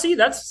UFC,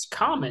 that's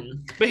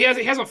common. but he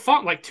hasn't fought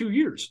in like 2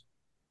 years.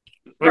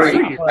 Like Right,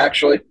 3 years.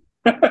 actually.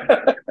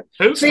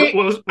 Who- See,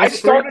 was I it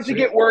started three? to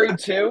get worried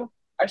too.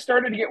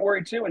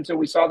 Until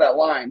we saw that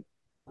line.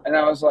 And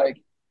I was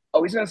like,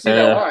 oh, he's going to see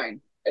that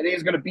line. And then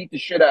he's going to beat the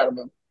shit out of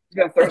him. He's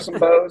going to throw some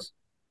bows.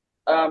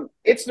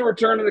 It's the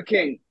return of the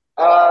king.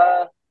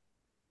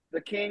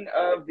 The king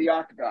of the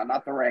octagon,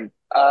 not the ring.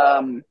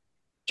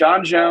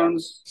 John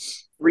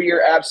Jones,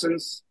 3-year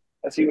absence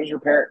as he was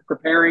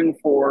preparing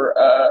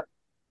for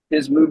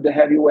his move to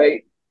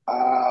heavyweight.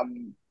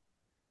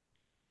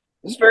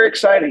 This is very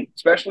exciting,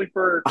 especially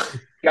for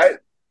guys.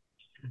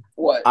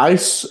 What? I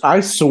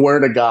swear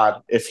to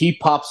God, if he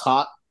pops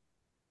hot,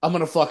 I'm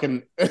gonna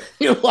fucking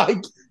like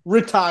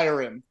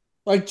retire him.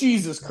 Like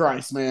Jesus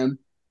Christ, man.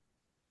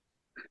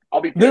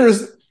 I'll be pissed. There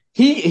is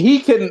he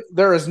can.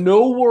 There is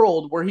no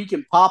world where he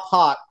can pop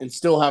hot and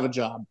still have a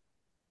job.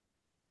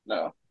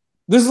 No.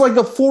 This is like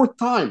the 4th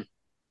time.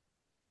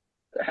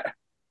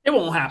 It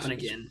won't happen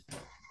again.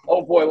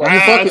 Oh boy, You like,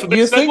 fucking- That's what they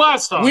you said think-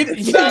 last time. We,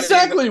 It's not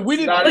exactly. even- We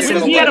it's didn't. not Listen,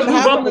 even he had to let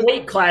move it up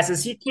weight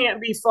classes. He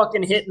can't be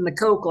fucking hitting the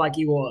coke like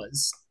he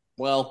was.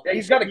 Well, yeah,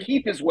 he's got to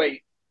keep his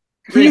weight.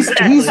 he's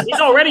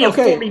already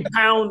okay. a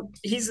 40-pound.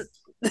 He's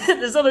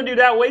this other dude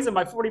outweighs him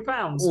by 40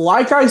 pounds.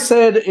 like I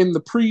said in the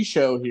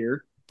pre-show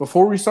here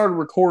before we started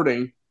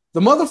recording.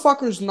 The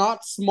motherfucker's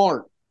not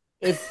smart.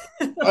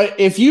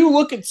 If you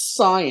look at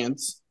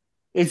science,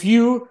 if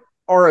you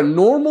are a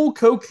normal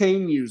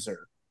cocaine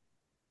user,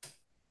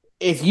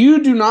 if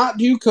you do not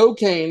do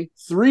cocaine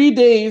 3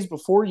 days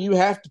before you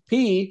have to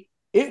pee,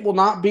 it will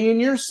not be in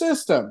your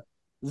system.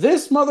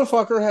 This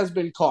motherfucker has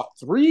been caught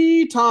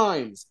 3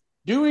 times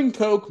doing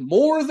coke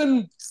more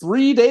than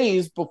 3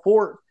 days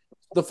before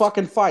the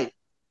fucking fight.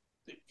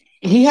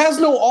 He has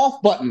no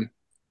off button.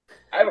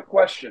 I have a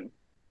question.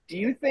 Do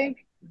you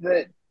think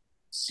that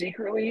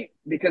secretly,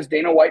 because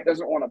Dana White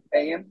doesn't want to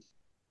pay him,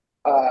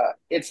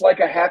 it's like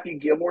a Happy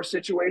Gilmore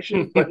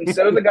situation, but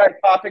instead of the guy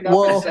popping up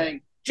and saying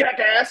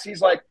 "jackass,"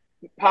 he's like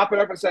popping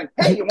up and saying,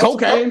 "Hey, you want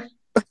cocaine?"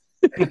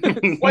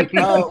 Like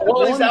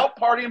while he's out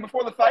partying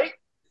before the fight.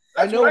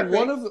 That's I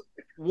know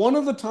one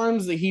of the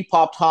times that he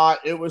popped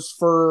hot, it was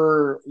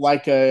for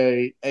like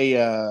it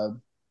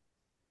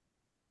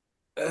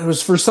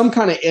was for some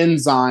kind of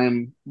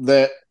enzyme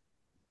that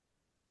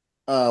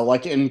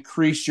like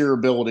increased your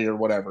ability or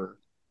whatever.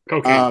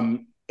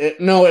 Cocaine.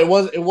 It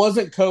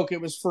wasn't coke. It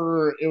was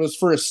for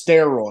a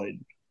steroid,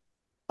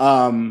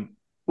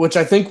 which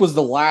I think was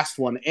the last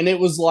one, and it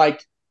was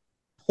like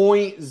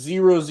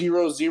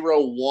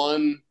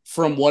 0.0001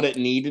 from what it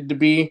needed to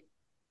be,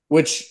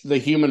 which the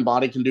human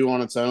body can do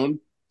on its own.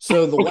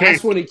 So the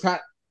last one he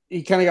kind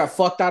of got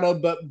fucked out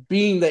of, but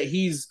being that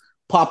he's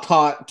popped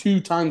hot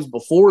 2 times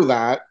before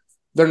that,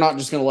 they're not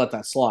just going to let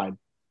that slide.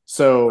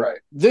 So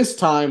this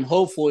time,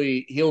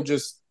 hopefully, he'll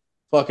just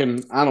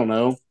fucking, I don't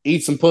know,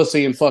 eat some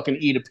pussy and fucking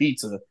eat a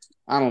pizza.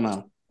 I don't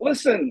know.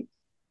 Listen,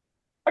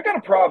 I got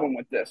a problem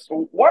with this.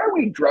 Why are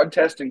we drug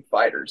testing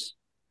fighters?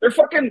 They're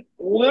fucking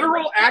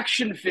literal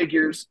action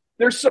figures.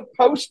 They're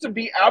supposed to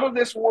be out of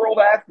this world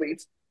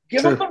athletes.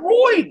 Give them the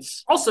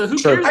roids. Also, who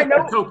cares if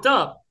they're coked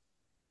up?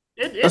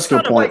 It's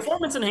not a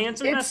performance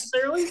enhancer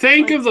necessarily.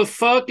 Think of the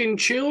fucking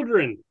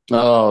children.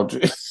 Oh,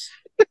 Daddy,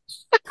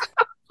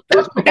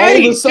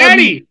 take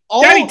me to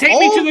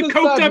the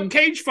coked up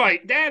cage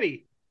fight,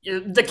 Daddy.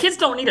 The kids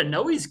don't need to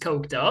know he's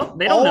coked up.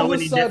 They don't know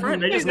any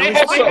different. They just know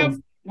he's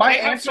fighting. My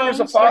answer as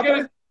a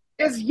father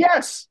is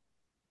yes.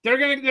 They're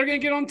gonna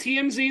get on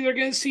TMZ. They're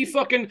gonna see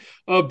fucking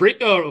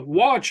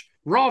watch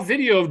raw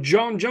video of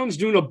John Jones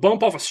doing a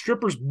bump off a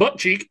stripper's butt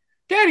cheek.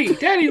 Daddy,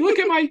 look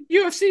at my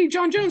UFC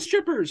John Jones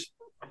strippers.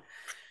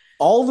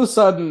 All of a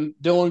sudden,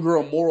 Dylan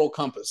grew a moral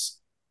compass.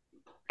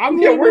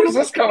 Where's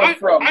this coming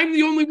from? I'm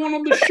the only one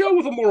on the show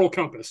with a moral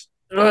compass.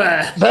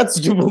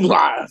 That's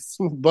lies.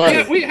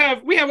 But we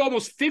have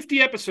almost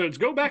 50 episodes.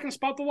 Go back and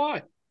spot the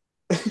lie.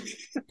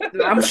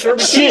 I'm sure.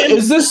 Shit,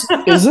 is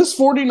this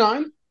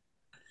 49?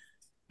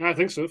 I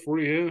think so.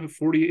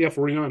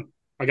 49.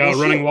 I got a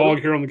running log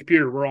here on the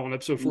computer. We're on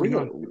episode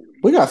 49.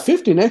 We got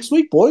 50 next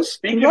week, boys.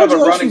 Speaking of a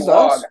running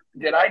log,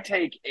 did I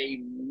take a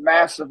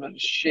massive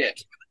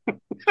shit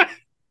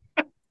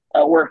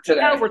at work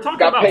today? No, we're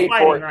talking about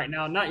fighting right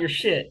now, not your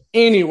shit.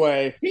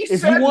 Anyway, he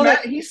said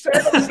running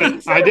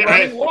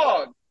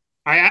log.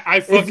 I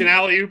fucking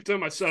alley-ooped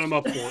him. I set him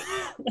up for it.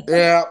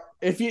 Yeah.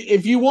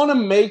 If you want to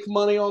make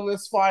money on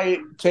this fight,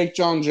 take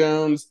John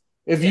Jones.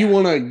 If you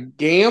want to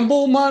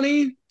gamble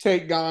money,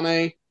 take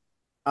Gane.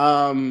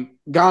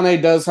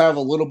 Gane does have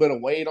a little bit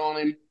of weight on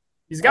him.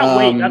 He's got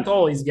weight. That's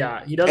all he's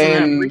got. He doesn't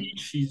have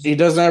reach. He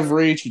doesn't have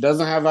reach. He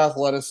doesn't have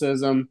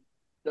athleticism.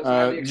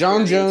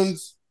 John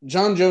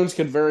Jones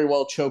could very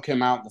well choke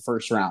him out in the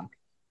first round.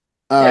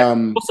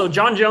 Also,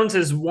 John Jones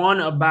has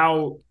won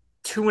about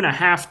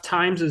 2.5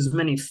 times as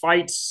many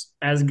fights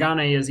as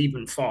Gane has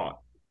even fought.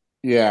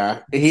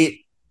 Yeah,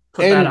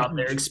 Put that out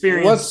there.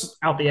 Experience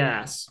out the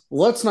ass.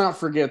 Let's not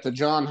forget that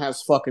John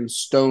has fucking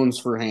stones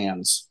for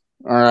hands.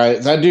 All right,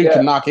 that dude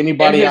can knock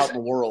anybody out in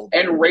the world.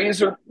 And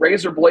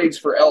razor blades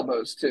for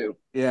elbows too.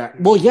 Yeah.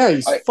 Well, yeah,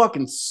 he's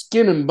fucking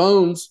skin and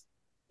bones.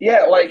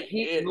 Yeah, like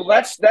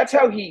that's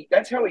how he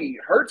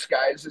hurts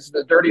guys, is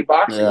the dirty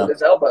boxing with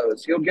his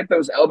elbows. He'll get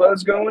those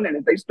elbows going, and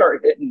if they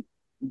start hitting,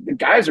 the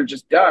guys are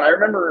just done. I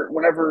remember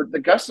whenever the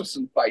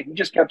Gustafsson fight, he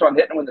just kept on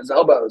hitting with his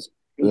elbows,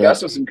 and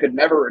Gustafsson could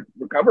never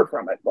recover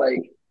from it.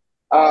 Like,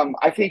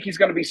 I think he's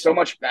going to be so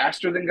much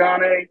faster than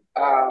Gane.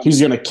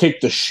 He's going to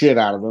kick the shit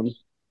out of him.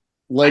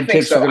 Leg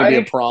kicks are going to be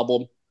a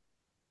problem.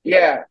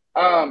 Yeah,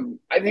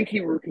 I think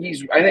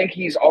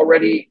he's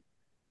already.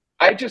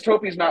 I just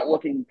hope he's not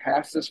looking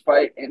past this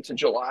fight into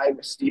July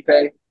with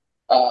Stipe.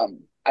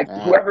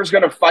 Whoever's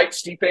going to fight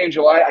Stipe in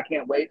July, I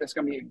can't wait. That's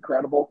going to be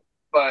incredible.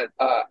 But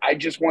I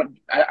just want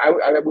 –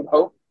 I would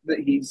hope that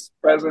he's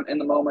present in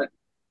the moment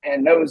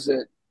and knows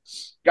that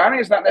Gane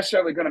is not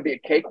necessarily going to be a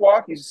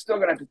cakewalk. He's still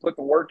going to have to put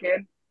the work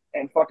in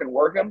and fucking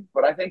work him.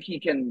 But I think he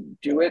can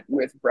do it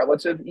with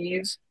relative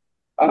ease.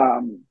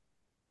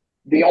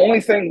 The only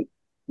thing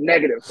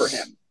negative for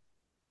him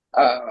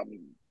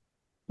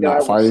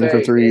not fighting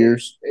for 3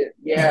 years.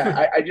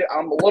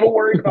 I'm a little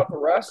worried about the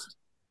rust,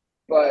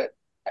 but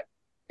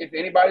if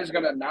anybody's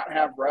going to not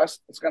have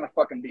rust, it's going to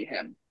fucking be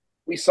him.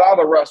 We saw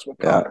the rust with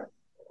Conor.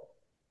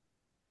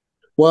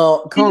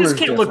 Well, Connor's you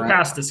just can't look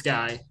past this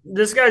guy.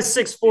 This guy's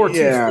 6'4",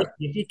 250.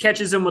 If he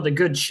catches him with a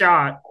good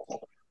shot,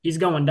 he's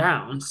going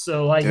down.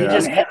 So he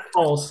just can't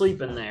fall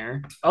asleep in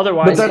there.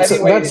 Otherwise, but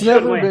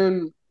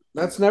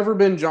that's never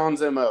been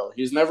John's MO.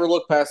 He's never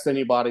looked past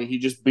anybody. He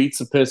just beats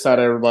the piss out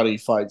of everybody he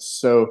fights.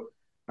 So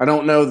I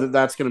don't know that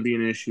that's going to be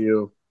an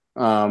issue.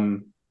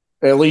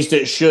 At least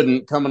it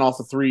shouldn't, coming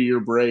off a 3-year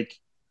break.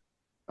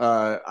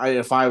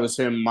 if I was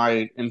him,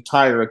 my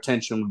entire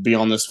attention would be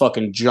on this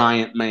fucking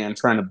giant man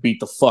trying to beat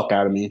the fuck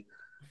out of me.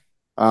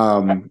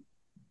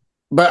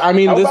 But I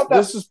mean,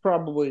 this is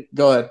probably.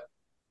 Go ahead.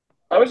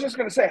 I was just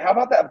gonna say, how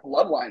about that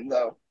bloodline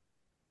though?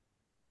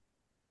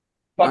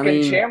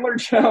 Fucking Chandler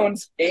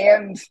Jones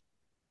and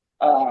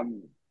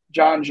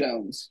John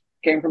Jones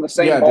came from the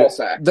same ball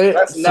sack.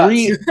 That's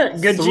nuts.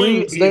 Good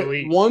genes.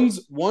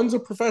 One's a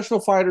professional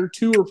fighter,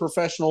 two are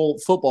professional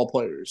football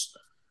players.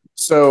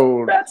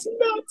 So that's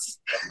nuts.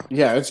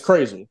 Yeah, it's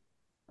crazy.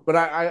 But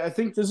I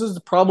think this is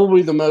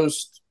probably the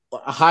most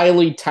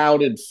highly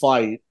touted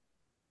fight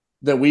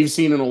that we've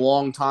seen in a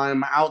long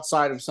time,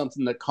 outside of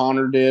something that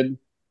Conor did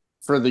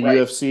for the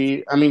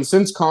UFC. I mean,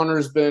 since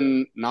Conor's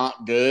been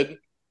not good,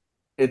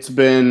 it's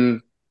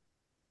been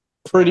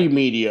pretty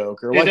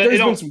mediocre. Like, there's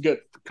been some good.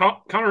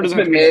 Conor doesn't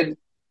have to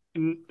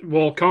mid.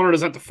 Well, Conor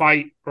doesn't have to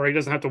fight, or he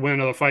doesn't have to win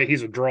another fight.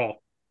 He's a draw.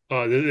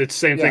 It's the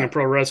same thing in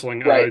pro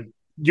wrestling. Right.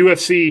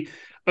 UFC.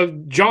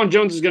 John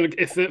Jones is gonna,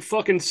 if it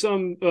fucking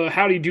some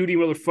howdy doody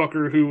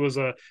motherfucker who was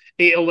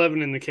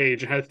 8'11" in the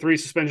cage and had 3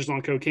 suspensions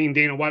on cocaine,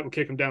 Dana White would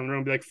kick him down the road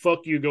and be like,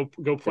 "Fuck you, go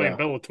play in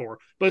Bellator."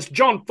 But it's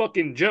John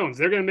fucking Jones.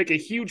 They're gonna make a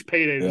huge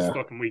payday this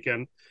fucking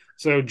weekend.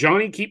 So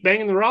Johnny, keep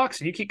banging the rocks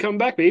and you keep coming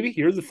back, baby.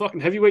 You're the fucking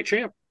heavyweight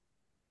champ.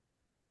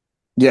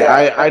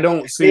 Yeah, I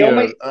don't see the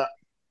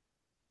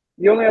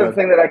only other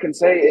thing that I can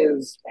say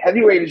is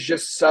heavyweight is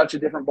just such a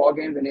different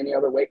ballgame than any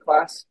other weight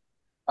class.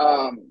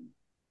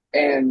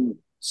 And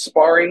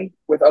sparring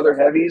with other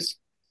heavies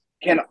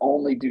can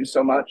only do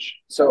so much.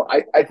 So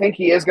I think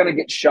he is going to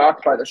get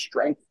shocked by the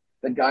strength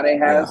that Gane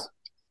has.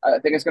 I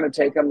think it's going to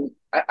take him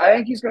 – I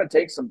think he's going to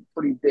take some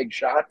pretty big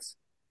shots.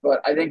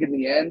 But I think in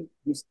the end,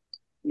 he's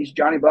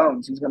Johnny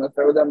Bones. He's going to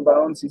throw them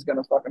bones. He's going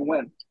to fucking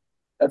win.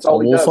 That's all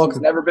he does.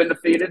 He's never been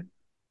defeated.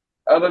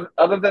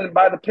 Other than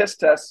by the piss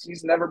tests,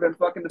 he's never been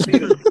fucking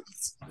defeated.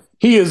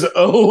 He is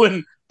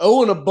 0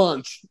 a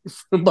bunch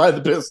by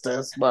the piss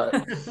test,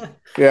 but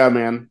yeah,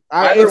 man,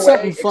 it's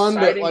something fun.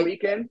 That, like,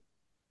 weekend.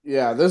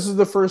 Yeah, this is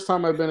the first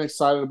time I've been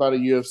excited about a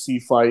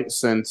UFC fight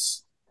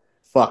since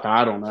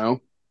I don't know.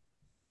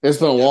 It's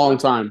been a long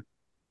time.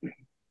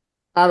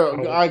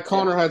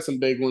 Conor had some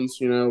big ones,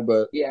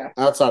 but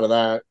outside of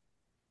that.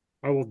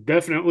 I will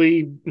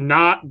definitely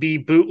not be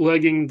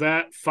bootlegging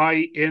that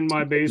fight in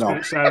my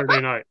basement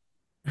Saturday night.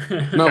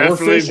 No, we're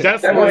fishing.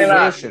 Definitely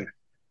not. Fishing.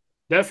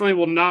 Definitely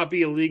will not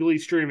be illegally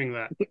streaming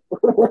that.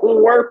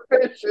 We're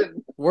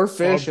fishing. We're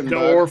fishing.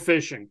 Or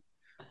fishing.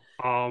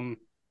 Can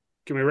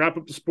we wrap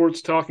up the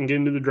sports talk and get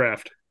into the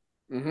draft?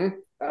 Mm-hmm.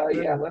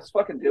 Yeah, let's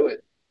fucking do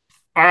it.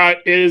 All right,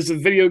 it is the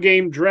video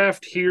game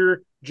draft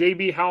here.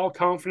 JB, how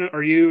confident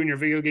are you in your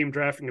video game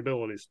drafting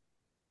abilities?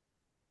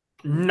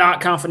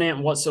 Not confident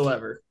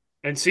whatsoever.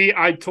 And see,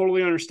 I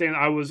totally understand.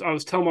 I was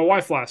telling my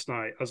wife last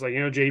night. I was like,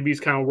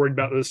 JB's kind of worried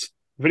about this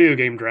video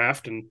game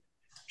draft, and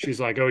she's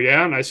like, "Oh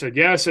yeah," and I said,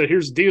 "Yeah." I said,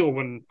 "Here's the deal.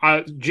 When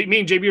me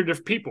and JB are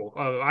different people.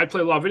 I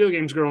played a lot of video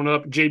games growing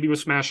up. JB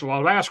was smashing a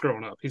lot of ass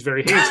growing up. He's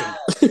very handsome."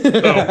 So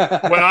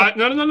when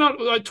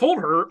I told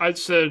her, I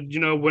said,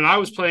 when I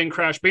was playing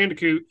Crash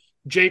Bandicoot,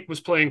 Jake was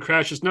playing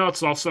Crash's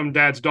nuts off some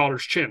dad's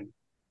daughter's chin.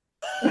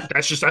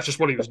 That's just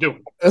what he was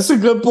doing. That's a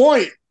good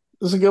point.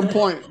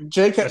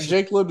 Jake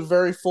lived a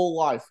very full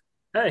life.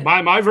 Hey,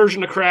 my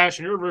version of Crash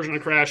and your version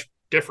of Crash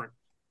different.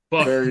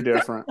 But very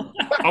different.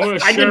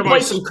 I did play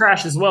some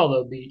Crash as well,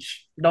 though,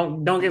 Beach.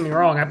 Don't get me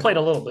wrong. I played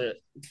a little bit.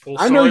 Well,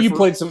 I know you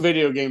played some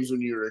video games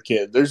when you were a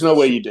kid. There's no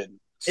way you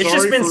didn't. It's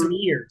just been some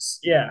years.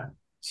 Yeah.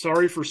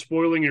 Sorry for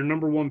spoiling your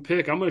number one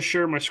pick. I'm going to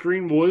share my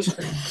screen, boys.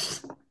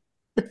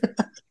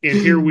 And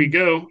here we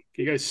go.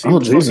 You guys see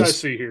what I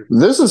see here?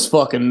 This is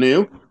fucking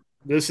new.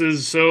 This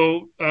is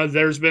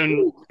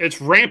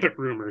it's rampant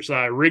rumors.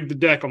 I rigged the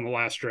deck on the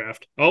last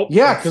draft. Oh,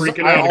 yeah, because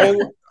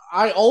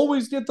I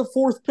always get the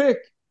 4th pick.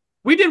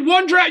 We did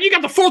one draft. You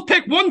got the 4th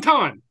pick one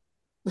time.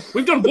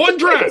 We've done one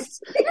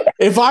draft.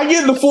 If I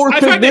get the 4th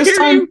pick this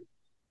time.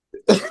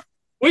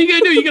 What are you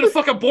going to do? You going to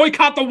fucking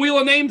boycott the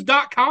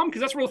wheelofnames.com? Because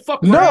that's where the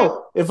fuck we're at.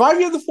 If I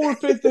get the 4th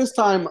pick this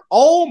time,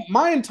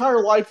 my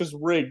entire life is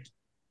rigged.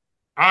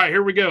 All right,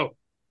 here we go.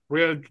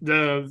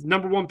 The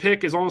number 1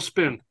 pick is on a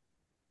spin.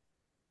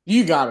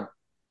 You got him.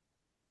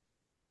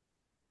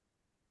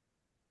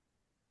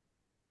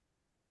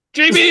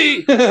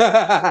 JB!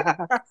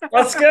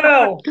 Let's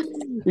go.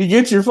 You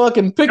get your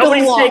fucking pick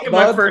Nobody's of the lot, taking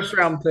my first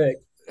round pick.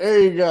 There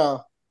you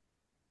go.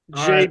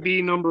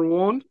 JB number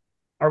 1.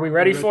 Are we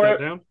ready for it?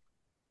 Down.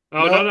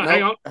 Oh,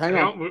 no. Hang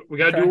on. We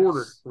got to do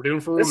order. We're doing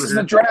for order. This is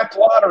the draft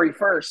lottery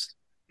first.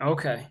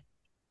 Okay.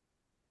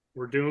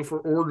 We're doing for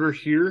order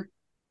here.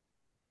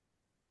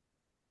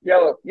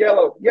 Yellow.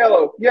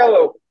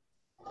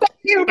 Fuck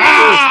you,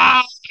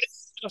 ah!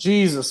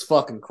 Jesus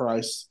fucking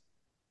Christ.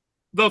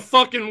 The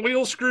fucking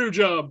wheel screw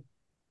job.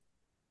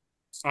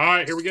 All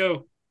right, here we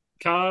go.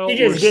 Kyle. He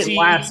just getting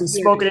laughs. He's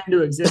spoken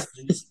into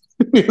existence.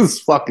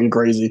 It's fucking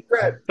crazy.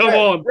 Come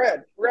on.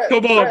 Red.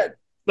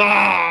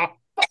 Ah.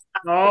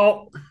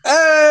 Oh. Hey!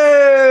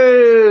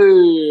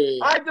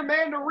 I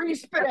demand a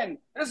respin.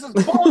 This is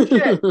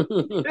bullshit.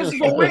 This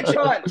is a witch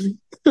hunt.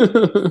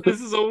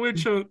 This is a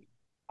witch hunt.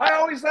 I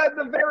always had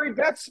the very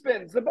best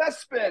spins, the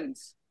best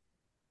spins.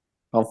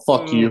 Oh,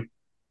 fuck you.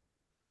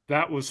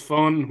 That was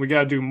fun. We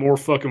got to do more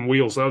fucking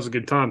wheels. That was a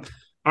good time.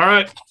 All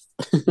right.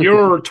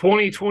 Your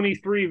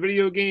 2023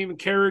 video game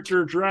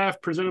character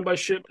draft presented by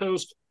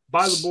Shitpost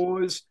by the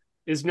boys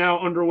is now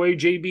underway.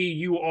 JB,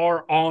 you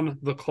are on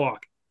the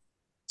clock.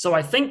 So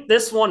I think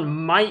this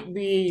one might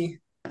be.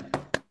 I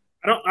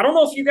don't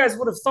know if you guys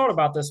would have thought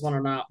about this one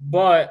or not,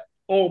 but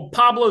old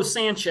Pablo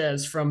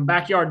Sanchez from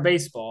Backyard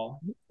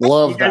Baseball.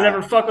 Love you guys that.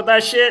 ever fuck with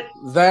that shit?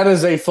 That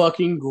is a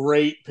fucking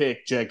great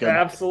pick, Jacob.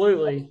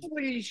 Absolutely.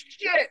 Holy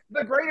shit!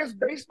 The greatest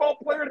baseball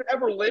player to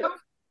ever live.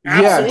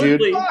 Yeah,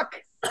 dude.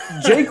 Fuck.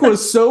 Jake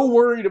was so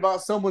worried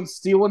about someone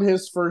stealing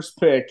his first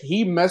pick.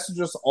 He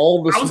messaged us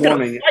all this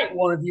morning. Gonna fight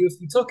one of you if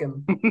you took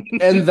him.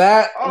 And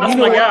that, that's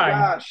my guy.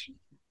 Gosh.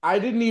 I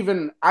didn't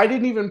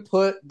even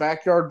put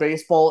Backyard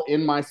Baseball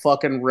in my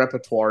fucking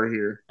repertoire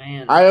here.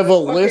 Man. I have a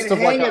list of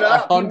like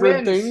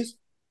 100 things.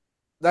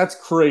 That's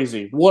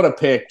crazy. What a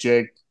pick,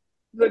 Jake.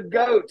 The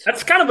GOAT.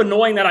 That's kind of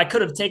annoying that I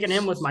could have taken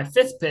him with my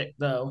 5th pick,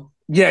 though.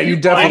 Yeah, you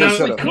definitely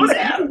should have. He's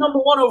the number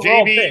one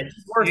overall pick.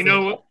 You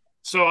know what?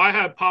 So I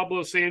had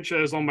Pablo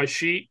Sanchez on my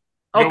sheet.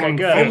 Okay,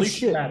 good. At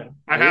least you had him.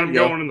 I had him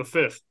going in the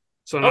 5th.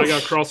 So now I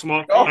got to cross him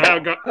off. I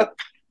got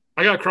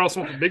to cross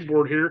him off the big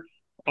board here.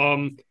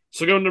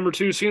 So going number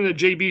 2, seeing that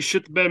JB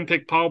shit the bed and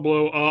pick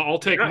Pablo, I'll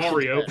take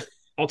Mario.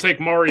 I'll take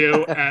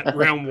Mario at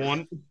round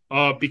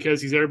 1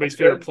 because he's everybody's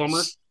favorite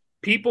plumber.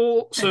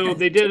 So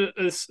they did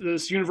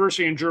this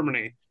university in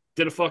Germany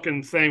did a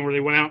fucking thing where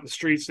they went out in the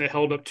streets and they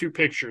held up 2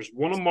 pictures,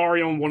 one of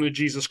Mario and one of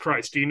Jesus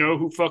Christ. Do you know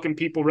who fucking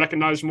people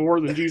recognize more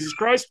than Jesus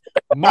Christ?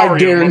 Mario. I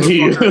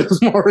guarantee you it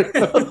was Mario.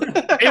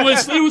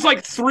 it was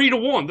like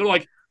 3-1. They're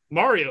like,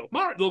 Mario.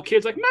 Little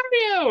kid's like,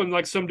 Mario. And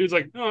like some dude's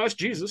like, no, that's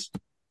Jesus.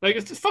 Like,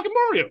 it's fucking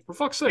Mario, for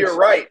fuck's sake. You're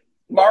right.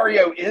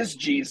 Mario is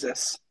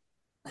Jesus.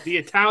 The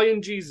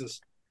Italian Jesus.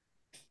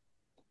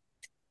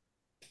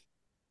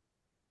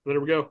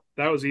 There we go.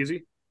 That was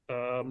easy.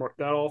 Mark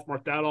that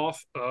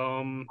off.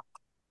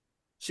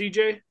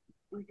 CJ?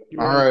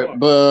 All right,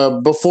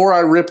 but before I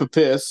rip a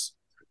piss,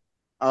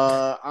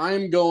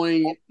 I'm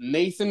going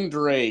Nathan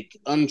Drake,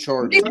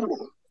 Uncharted.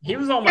 He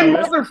was on my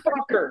list.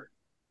 Motherfucker.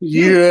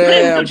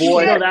 Yeah,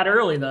 boy. Go that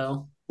early,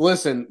 though.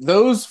 Listen,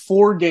 those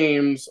 4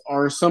 games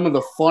are some of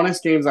the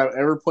funnest games I've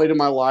ever played in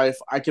my life.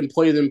 I can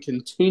play them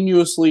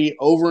continuously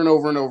over and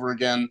over and over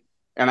again,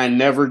 and I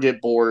never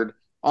get bored.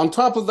 On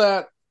top of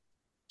that,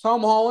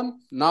 Tom Holland,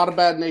 not a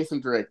bad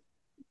Nathan Drake.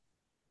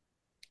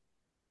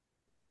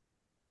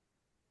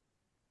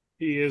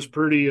 He is a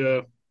pretty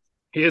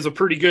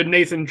good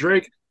Nathan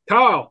Drake.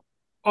 Kyle,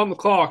 on the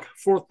clock,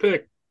 4th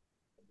pick.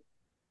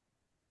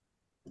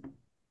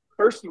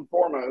 First and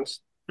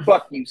foremost,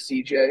 fuck you,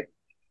 CJ.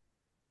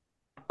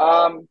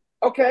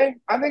 Okay,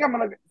 I think I'm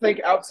going to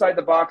think outside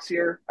the box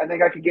here. I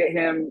think I could get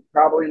him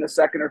probably in the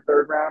 2nd or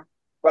 3rd round.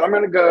 But I'm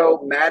going to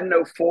go Madden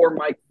 04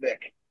 Mike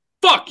Vick.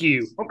 Fuck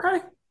you.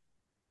 Okay.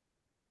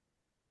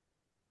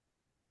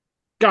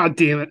 God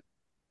damn it.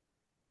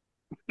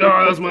 Oh,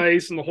 that was my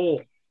ace in the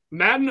hole.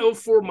 Madden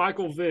 04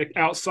 Michael Vick,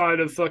 outside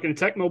of fucking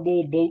Techno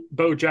Bull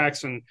Bo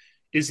Jackson,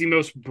 is the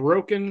most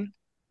broken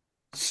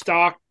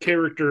stock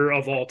character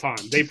of all time.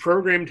 They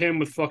programmed him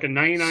with fucking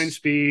 99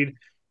 speed,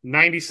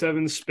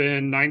 97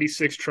 spin,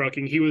 96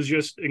 trucking. He was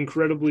just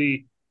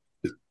incredibly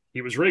 –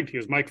 he was rigged. He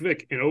was Mike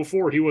Vick. In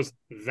 04, he was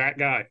that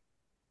guy.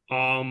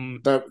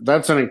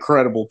 That's an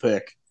incredible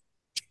pick.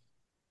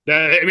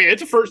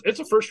 It's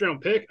a first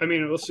round pick. I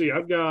mean, let's see.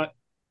 I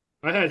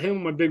had him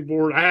on my big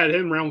board. I had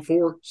him round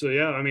 4. So,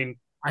 yeah, I mean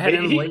 – I had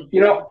him late.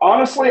 You know,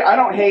 honestly, I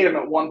don't hate him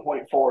at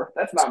 1.4.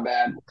 That's not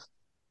bad.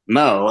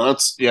 No,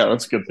 that's a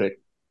good pick.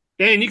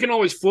 And you can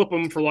always flip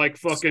them for like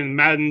fucking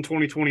Madden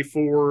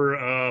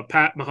 2024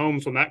 Pat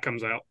Mahomes when that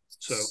comes out.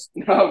 So,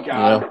 oh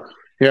god,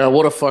 yeah,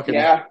 what a fucking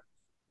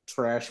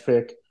trash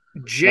pick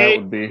that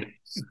would be.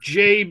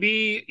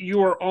 JB,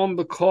 you are on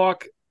the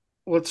clock.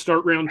 Let's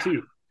start round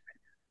 2.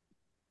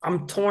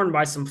 I'm torn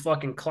by some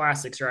fucking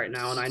classics right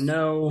now, and I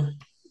know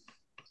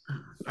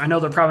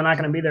they're probably not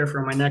going to be there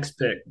for my next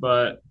pick,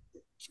 but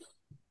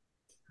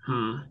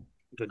I'm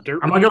going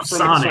to go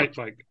Sonic.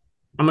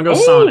 I'm going to go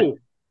Sonic.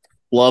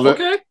 Love it.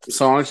 Okay.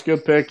 Sonic's a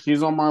good pick.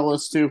 He's on my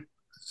list too.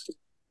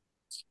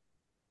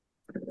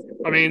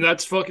 I mean,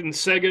 that's fucking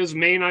Sega's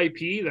main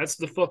IP. That's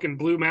the fucking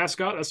blue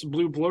mascot. That's the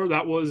blue blur.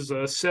 That was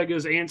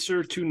Sega's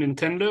answer to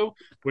Nintendo.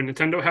 When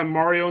Nintendo had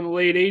Mario in the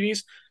late 80s,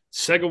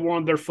 Sega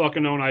wanted their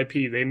fucking own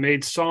IP. They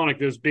made Sonic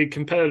this big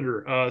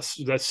competitor.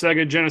 That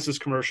Sega Genesis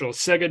commercial.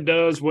 Sega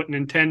does what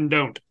Nintendo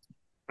don't.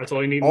 That's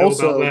all you need to know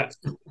about that.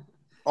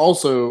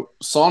 Also,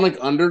 Sonic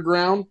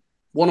Underground,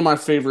 one of my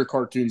favorite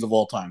cartoons of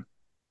all time.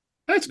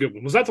 That's a good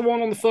one. Was that the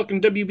one on the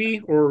fucking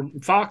WB or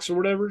Fox or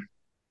whatever?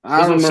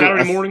 I don't remember.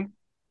 Saturday morning?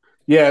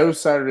 Yeah, it was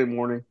Saturday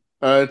morning.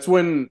 It's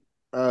when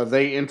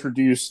they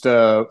introduced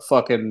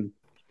fucking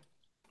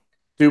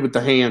dude with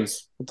the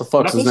hands. What the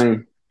fuck's his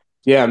name?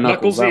 Yeah,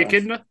 Knuckles the One.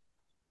 Echidna?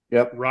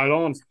 Yep. Right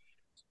on.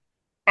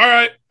 All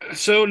right.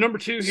 So number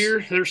 2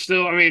 here, there's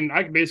still. I mean,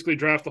 I could basically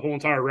draft the whole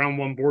entire round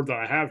 1 board that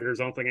I have here.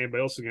 So I don't think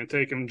anybody else is going to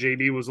take him.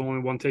 JB was the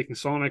only one taking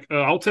Sonic.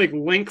 I'll take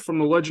Link from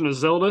The Legend of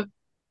Zelda.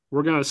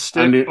 We're gonna I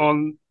stick knew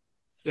on.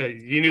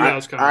 You knew that I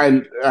was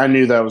coming. I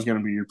knew that was going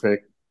to be your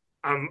pick.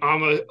 I'm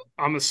a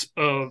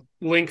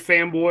Link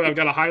fanboy. I've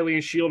got a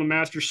Hylian shield, a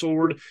Master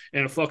Sword,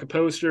 and a fucking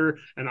poster,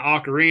 and an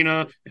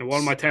ocarina. And one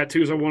of my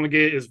tattoos I want to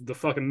get is the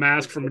fucking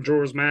mask from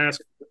Majora's Mask.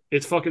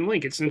 It's fucking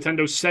Link. It's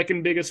Nintendo's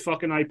second biggest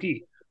fucking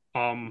IP.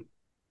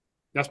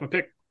 That's my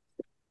pick.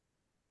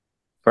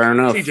 Fair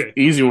enough. CJ.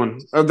 Easy one.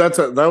 That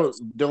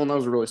was Dylan. That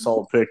was a really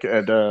solid pick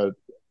at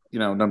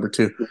number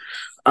 2.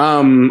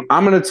 I'm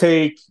gonna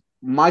take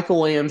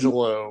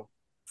Michelangelo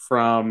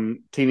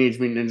from Teenage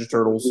Mutant Ninja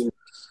Turtles.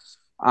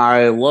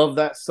 I love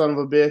that son of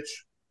a bitch.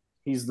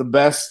 He's the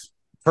best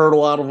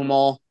turtle out of them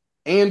all,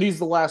 and he's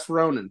the last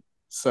Ronin.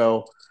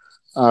 So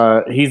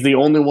he's the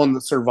only one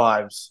that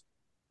survives.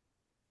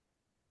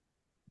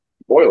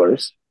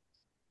 Spoilers.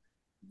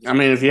 I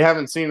mean, if you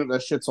haven't seen it,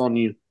 that shit's on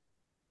you.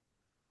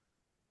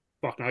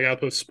 Fuck, now I gotta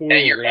put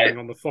spoiler warning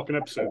on the fucking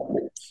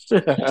episode.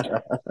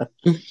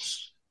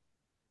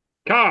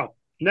 Kyle,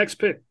 next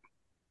pick.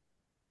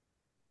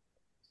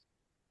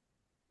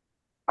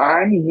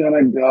 I'm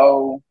gonna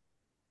go.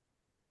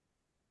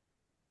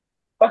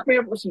 Fuck me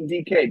up with some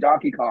DK,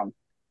 Donkey Kong.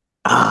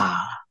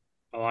 Ah,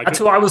 That's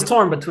who I was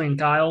torn between,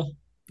 Kyle.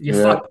 You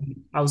Yeah. fucked me.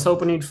 I was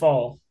hoping he'd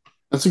fall.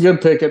 that's a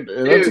good pick.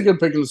 That's a good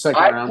pick in the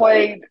second I round.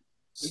 played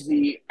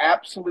the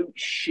absolute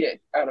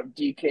shit out of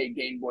DK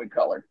Game Boy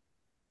Color.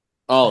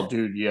 Oh,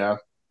 dude, yeah,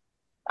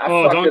 I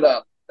fucked it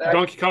up.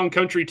 Donkey Kong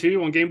Country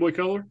 2 on Game Boy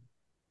Color.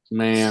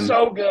 man.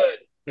 So good.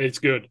 It's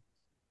good.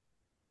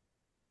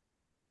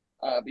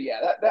 But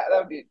yeah, that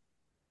would be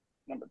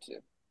number 2.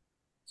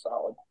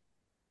 Solid.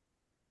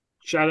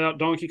 Shout out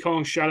Donkey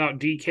Kong. Shout out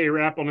DK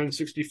Rap on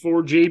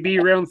N64.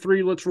 JB round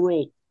 3. Let's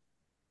roll.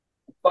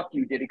 Fuck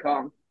you, Diddy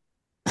Kong.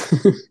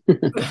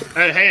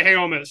 Hey, hang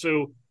on a minute.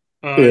 So,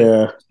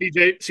 Yeah.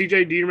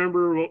 CJ, do you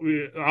remember what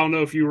I don't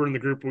know if you were in the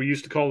group. We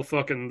used to call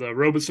the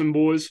Robeson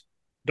boys,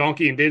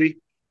 Donkey and Diddy.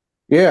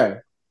 Yeah.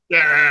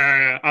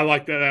 Yeah, I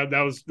like that.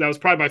 That was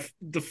probably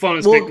the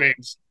funnest Well,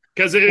 nicknames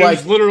because it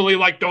was literally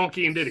like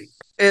Donkey and Diddy.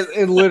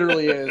 It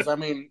literally is. I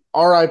mean,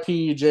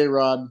 R.I.P. J.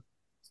 Rod.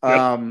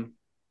 Yep.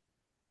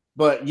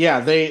 But yeah,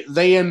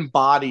 they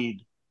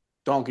embodied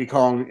Donkey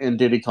Kong and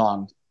Diddy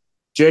Kong.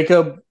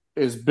 Jacob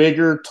is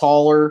bigger,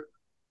 taller,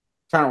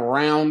 kind of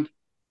round,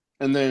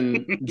 and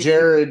then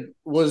Jared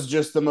was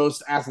just the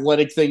most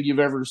athletic thing you've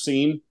ever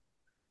seen.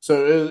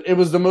 So it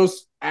was the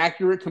most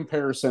accurate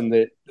comparison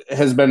that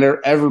has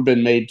ever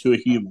been made to a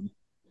human.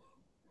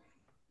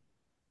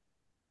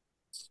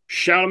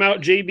 Shout them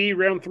out, JB.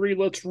 Round 3.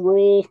 Let's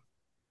roll.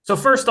 So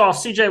first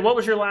off, CJ, what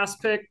was your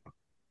last pick?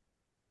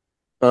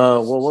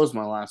 What was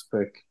my last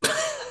pick?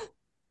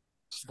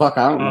 Fuck,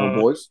 I don't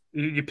know, boys.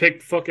 You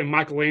picked fucking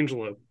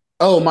Michelangelo.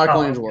 Oh,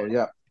 Michelangelo,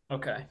 yeah.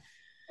 Okay.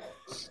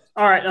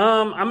 All right.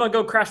 I'm gonna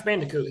go Crash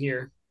Bandicoot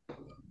here.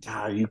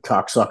 God, you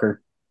cocksucker.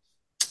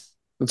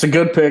 It's a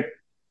good pick.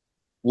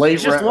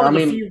 It's just one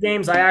of the few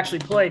games I actually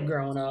played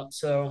growing up,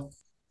 so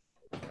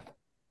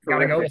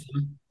gotta go with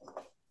him.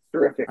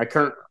 Terrific.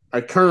 I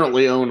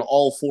currently own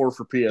all 4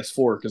 for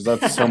PS4 because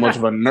that's how much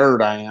of a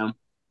nerd I am.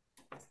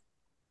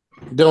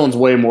 Dylan's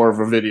way more of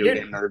a video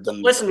game nerd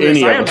than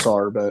any of us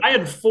are. But I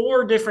had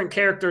 4 different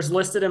characters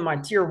listed in my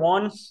tier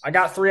 1. I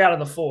got 3 out of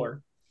the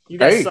 4. You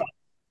guys suck.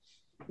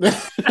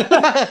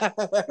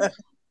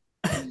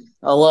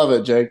 I love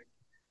it, Jake.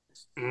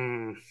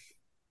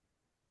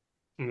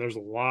 There's a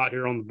lot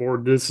here on the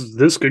board. This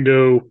could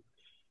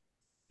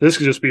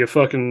just be a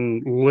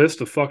fucking list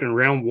of fucking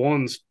round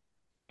 1s.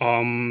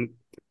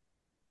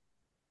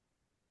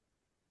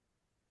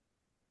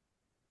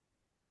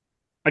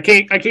 I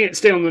can't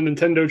stay on the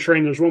Nintendo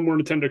train. There's one more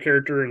Nintendo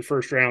character in the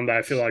first round that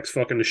I feel like is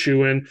fucking the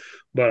shoe in,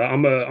 but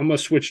I'm gonna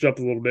switch it up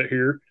a little bit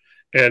here,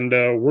 and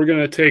we're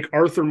gonna take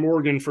Arthur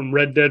Morgan from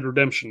Red Dead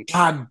Redemption.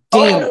 God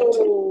damn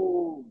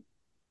it!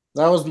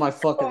 That was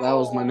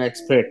my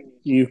next pick.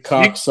 You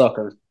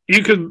cocksucker.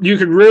 You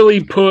could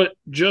really put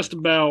just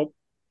about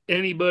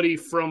anybody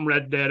from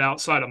Red Dead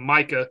outside of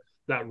Micah,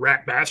 that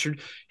rat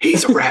bastard.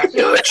 He's a rat,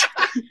 Dutch.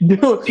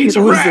 He's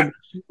a rat.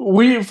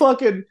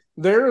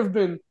 There have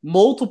been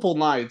multiple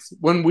nights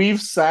when we've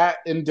sat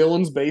in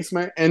Dylan's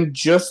basement and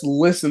just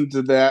listened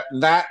to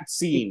that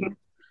scene.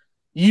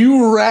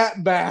 You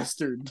rat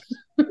bastard.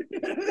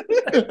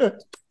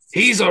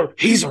 He's a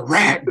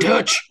rat,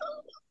 Dutch.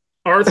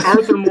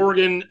 Arthur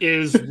Morgan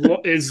is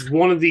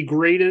one of the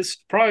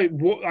greatest,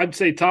 probably I'd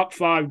say top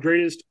 5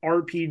 greatest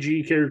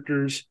RPG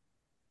characters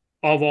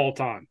of all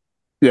time.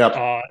 Yeah,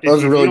 that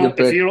was a really good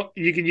pick.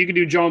 You can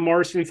do John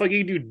Marston. If like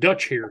you can do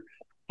Dutch here.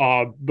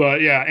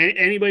 But yeah,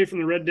 anybody from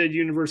the Red Dead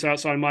universe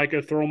outside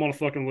Micah, throw them on a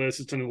fucking list.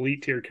 It's an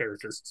elite tier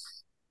character.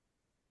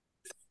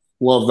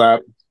 Love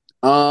that.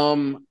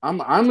 I'm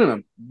in a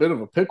bit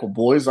of a pickle,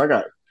 boys. I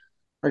got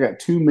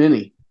too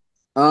many.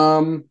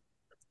 I'm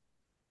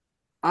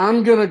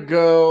gonna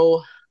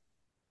go.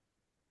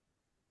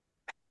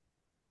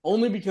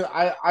 Only because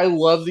I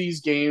love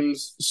these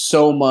games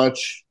so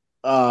much.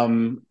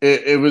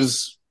 It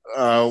was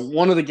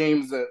one of the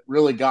games that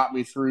really got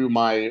me through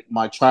my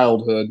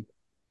childhood.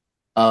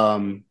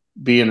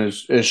 Being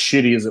as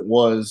shitty as it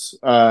was,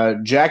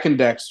 Jack and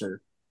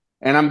Dexter,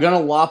 and I'm gonna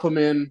lop them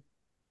in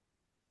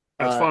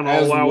That's fun.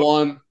 I'll as allow it.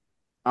 one.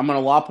 I'm gonna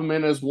lop them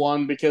in as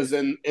one because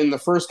in the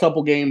first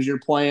couple games you're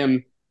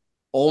playing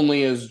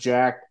only as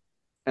Jack,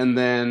 and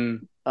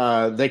then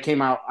they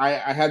came out.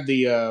 I had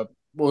the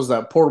what was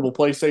that portable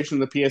PlayStation,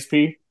 the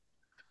PSP,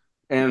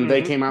 and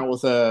they came out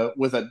with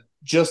a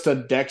just a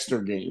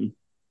Dexter game,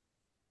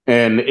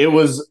 and it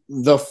was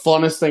the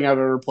funnest thing I've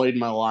ever played in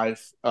my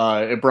life.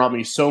 It brought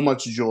me so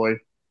much joy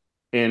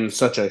in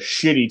such a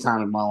shitty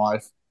time in my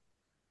life.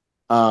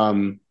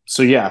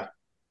 So yeah,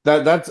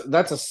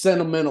 that's a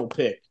sentimental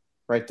pick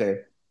right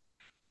there.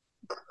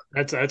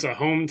 That's a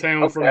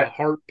hometown from the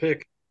heart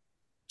pick.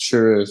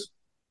 Sure is.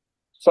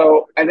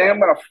 So I think I'm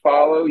going to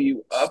follow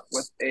you up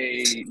with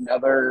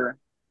another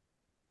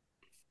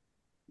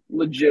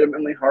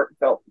legitimately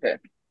heartfelt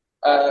pick.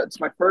 It's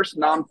my first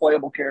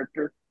non-playable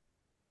character,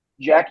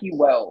 Jackie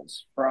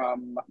Wells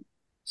from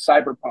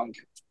Cyberpunk.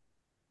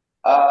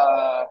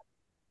 I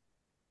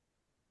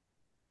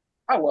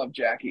love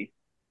Jackie.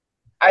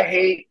 I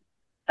hate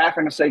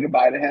having to say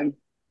goodbye to him.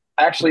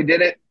 I actually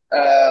did it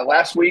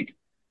last week.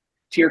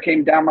 Tear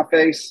came down my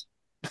face.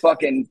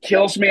 Fucking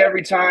kills me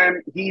every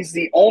time. He's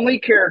the only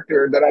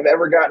character that I've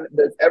ever gotten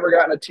that's ever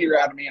gotten a tear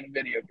out of me in a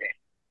video game.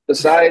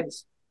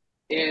 Besides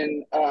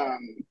in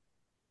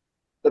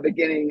the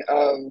beginning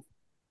of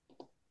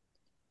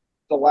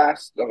The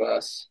Last of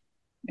Us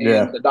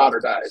and the daughter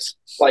dies.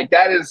 Like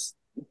that is,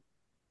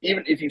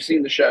 even if you've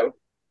seen the show,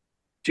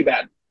 too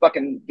bad.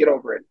 Fucking get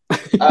over it.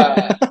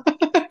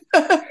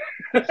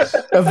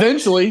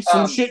 Eventually,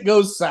 some shit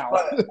goes south.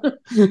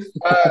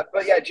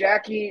 But yeah,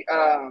 Jackie,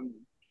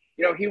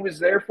 he was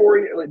there for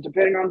you. Like,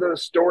 depending on the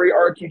story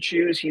arc you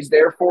choose, he's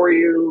there for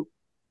you.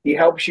 He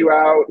helps you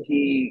out.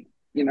 He's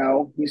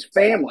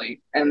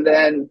family. And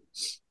then,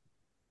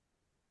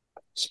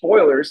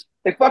 spoilers,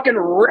 they fucking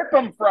rip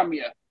him from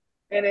you.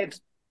 And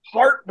it's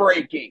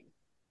heartbreaking.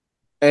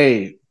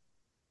 Hey,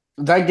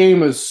 that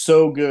game is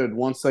so good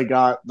once they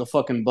got the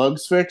fucking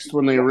bugs fixed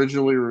when they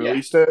originally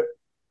released it.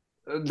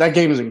 That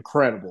game is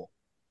incredible.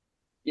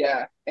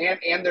 Yeah,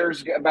 and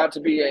there's about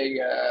to be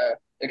a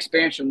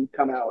expansion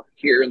come out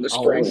here in the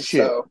spring.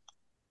 Shit. So,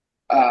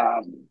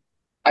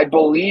 I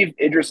believe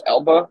Idris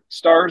Elba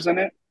stars in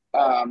it.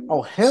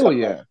 Hell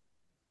yeah!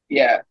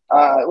 Yeah,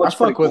 it looks I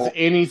fuck cool. with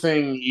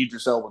anything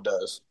Idris Elba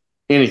does.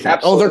 Anything.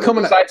 Absolutely. Oh, they're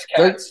coming. Besides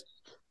Cats.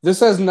 This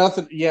has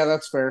nothing. Yeah,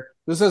 that's fair.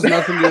 This has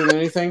nothing to do with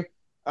anything.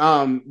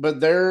 But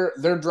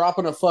they're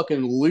dropping a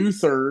fucking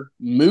Luther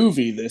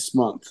movie this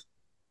month.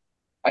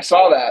 I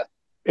saw that.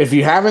 If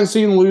you haven't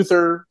seen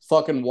Luther,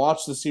 fucking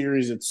watch the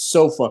series. It's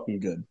so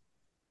fucking good.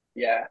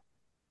 Yeah.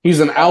 He's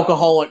an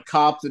alcoholic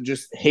cop that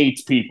just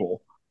hates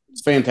people.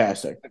 It's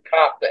fantastic. The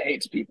cop that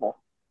hates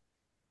people.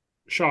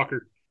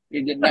 Shocker.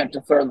 You didn't have to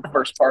throw the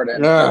first part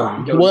in.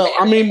 Well,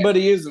 I mean, but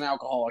he is an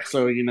alcoholic,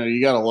 so you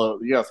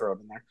gotta throw it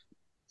in there.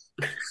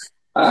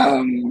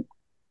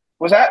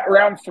 Was that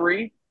round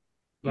 3?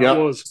 That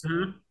was.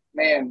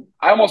 Man,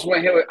 I almost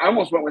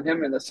went with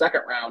him in the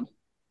second round.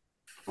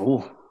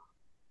 Ooh.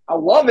 I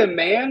love him,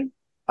 man.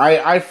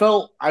 I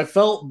felt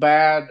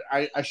bad.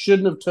 I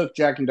shouldn't have took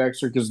Jack and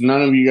Dexter because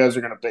none of you guys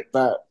are gonna pick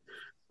that.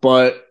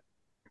 But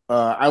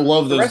I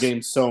love those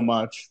games so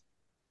much.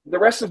 The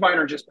rest of mine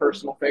are just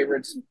personal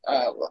favorites.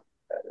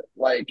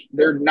 Like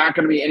they're not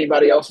going to be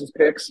anybody else's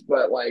picks,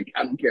 but like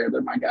I don't care.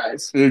 They're my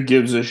guys. Who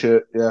gives a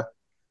shit? Yeah.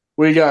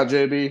 What you got,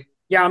 JB?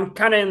 Yeah, I'm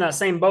kind of in that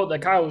same boat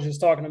that Kyle was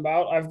just talking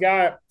about. I've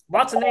got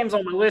lots of names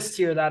on my list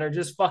here that are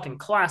just fucking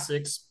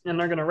classics, and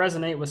they're going to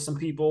resonate with some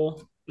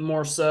people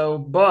more so.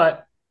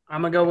 But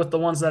I'm going to go with the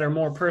ones that are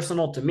more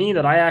personal to me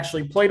that I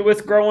actually played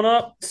with growing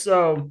up.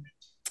 So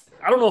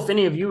I don't know if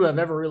any of you have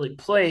ever really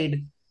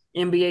played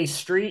NBA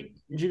Street.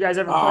 Did you guys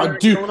ever play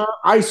dude, growing up?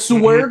 I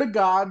swear to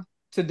God,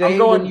 today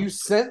when you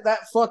sent that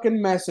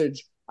fucking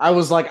message, I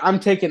was like, I'm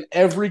taking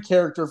every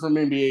character from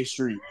NBA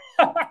Street.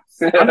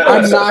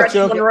 I'm not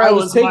joking. I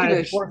was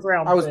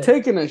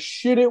taking a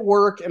shit at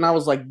work, and I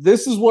was like,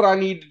 this is what I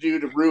need to do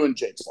to ruin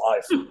Jake's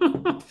life.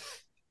 Who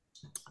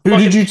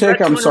did you take?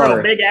 I'm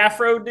sorry. Big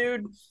Afro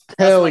dude.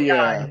 Hell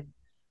yeah.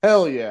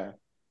 Hell yeah.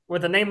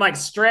 With a name like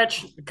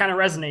Stretch, it kind of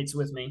resonates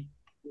with me.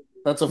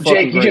 That's a fucking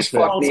Jake, you just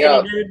fucked me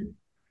up.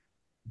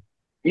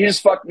 You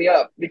just fucked me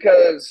up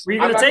because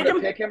I'm not going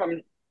to pick him.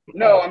 I'm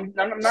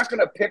not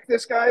going to pick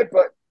this guy,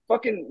 but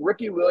fucking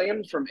Ricky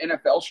Williams from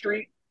NFL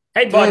Street.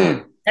 Hey,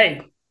 buddy. Hey,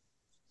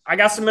 I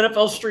got some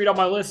NFL Street on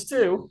my list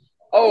too.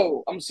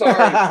 Oh, I'm sorry.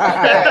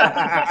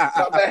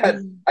 Not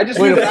bad. I just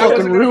knew that I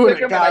wasn't going to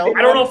pick him.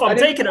 I don't know if I'm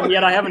taking him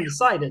yet. I haven't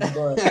decided.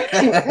 But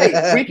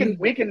hey,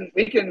 we can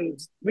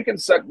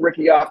suck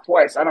Ricky off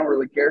twice. I don't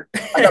really care.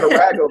 I got a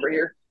rag over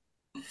here.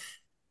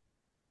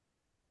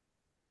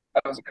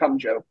 That was a cum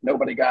joke.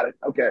 Nobody got it.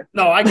 Okay.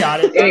 No, I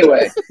got it.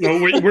 Anyway.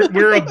 No,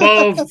 we're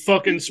above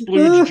fucking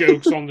splooge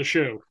jokes on the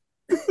show.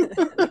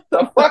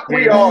 The fuck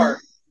we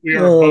are. We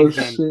are above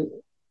them.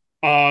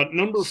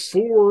 Number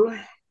four.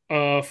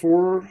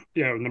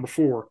 Number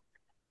four.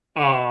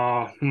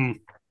 A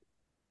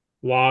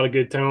lot of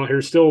good talent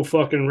here. Still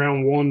fucking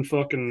round one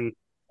fucking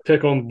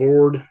pick on the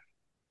board.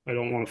 I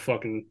don't want to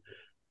fucking.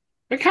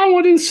 I kind of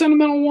want in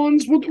sentimental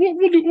ones. We'll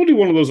do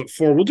one of those at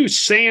four. We'll do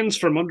Sans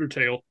from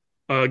Undertale,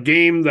 a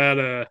game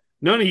that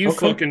none of you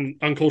fucking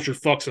uncultured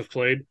fucks have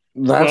played.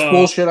 That's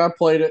bullshit. I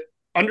played it.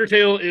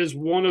 Undertale is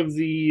one of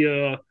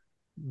the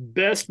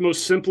best,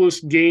 most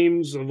simplest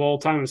games of all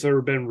time that's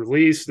ever been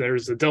released.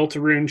 There's the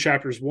Deltarune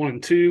chapters 1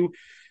 and 2.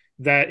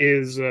 That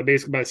is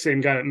basically by the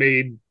same guy that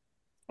made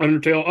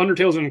Undertale.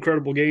 Undertale is an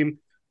incredible game.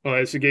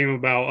 It's a game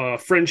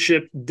about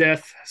friendship,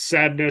 death,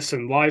 sadness,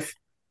 and life.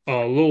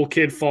 A little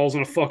kid falls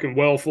in a fucking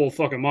well full of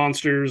fucking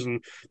monsters,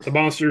 and the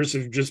monsters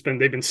have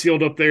they've been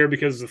sealed up there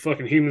because the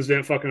fucking humans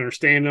didn't fucking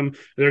understand them.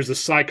 There's a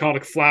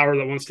psychotic flower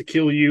that wants to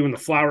kill you, and the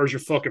flower is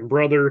your fucking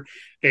brother,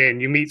 and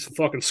you meet some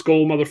fucking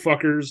skull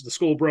motherfuckers, the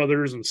Skull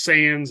Brothers, and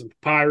Sans, and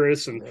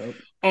Papyrus, and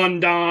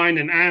Undyne,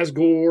 and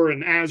Asgore,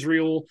 and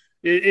Asriel.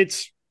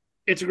 It's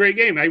a great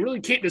game. I really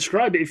can't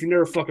describe it if you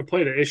never fucking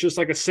played it. It's just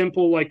like a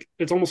simple,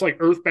 it's almost like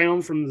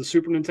Earthbound from the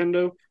Super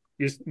Nintendo.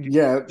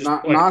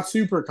 Not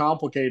super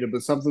complicated,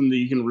 but something that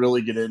you can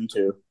really get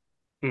into.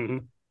 Mm-hmm.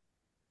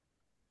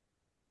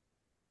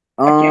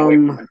 I can't wait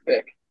for my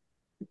pick.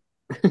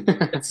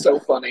 It's so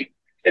funny.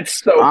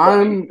 It's so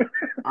funny.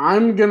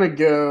 I'm gonna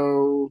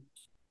go.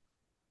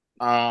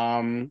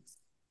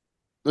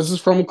 This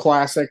is from a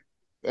classic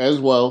as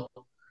well.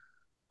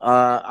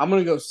 I'm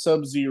gonna go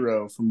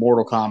Sub-Zero from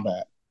Mortal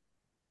Kombat.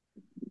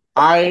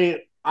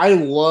 I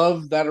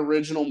love that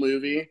original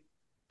movie.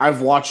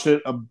 I've watched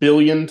it a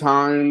billion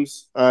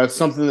times. It's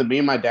something that me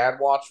and my dad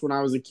watched when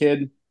I was a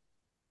kid.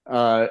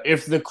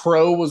 If the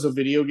Crow was a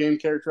video game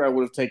character, I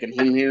would have taken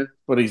him here,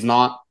 but he's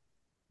not.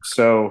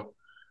 So,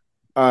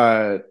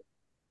 but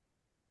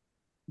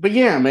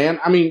yeah,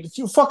 man. I mean, if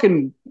you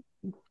fucking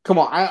come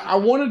on. I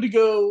wanted to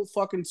go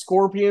fucking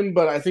Scorpion,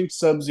 but I think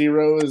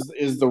Sub-Zero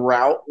is the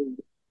route.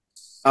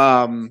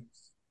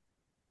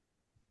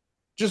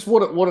 Just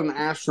what an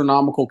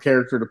astronomical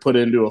character to put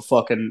into a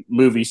fucking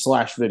movie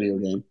 / video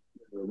game.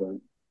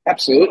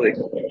 Absolutely.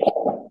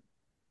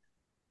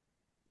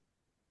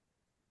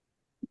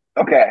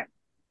 Okay.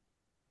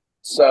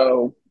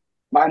 So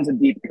mine's a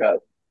deep cut.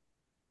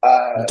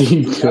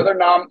 Another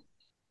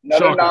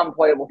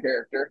non-playable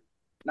character.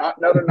 Not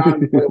another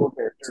non-playable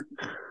character.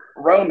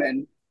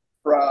 Roman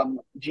from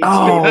GTA.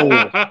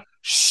 Oh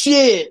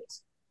shit!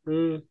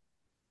 I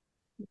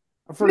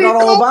forgot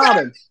all about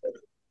him.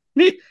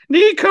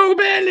 Nico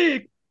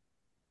Bellic.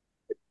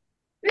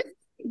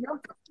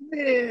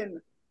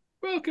 Man.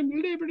 Welcome to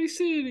Liberty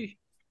City.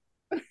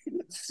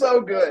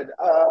 So good.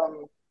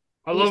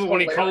 I love it when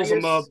he calls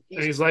him up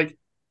and he's like,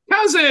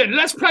 "Cousin,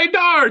 let's play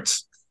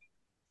darts."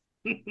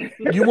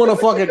 You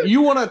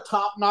want a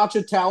top-notch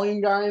Italian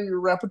guy in your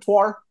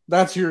repertoire?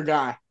 That's your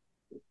guy.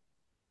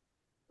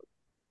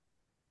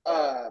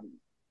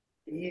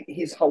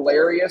 He's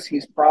hilarious.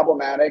 He's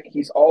problematic.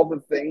 He's all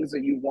the things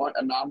that you want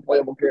a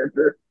non-playable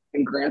character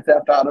in Grand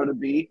Theft Auto to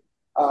be.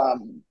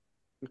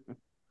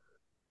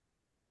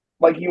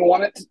 Like you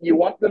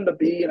want them to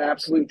be an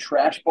absolute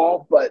trash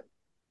ball, but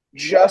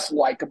just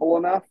likable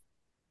enough.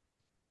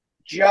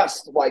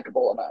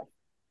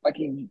 Like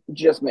he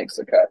just makes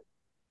the cut.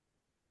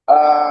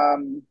 I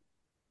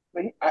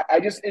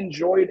just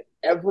enjoyed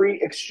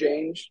every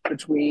exchange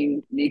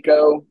between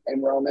Nico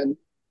and Roman.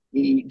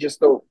 He just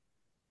the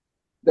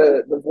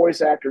voice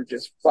actor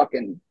just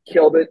fucking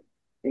killed it.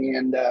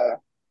 And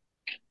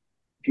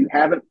if you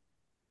haven't,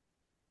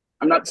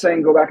 I'm not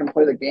saying go back and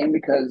play the game,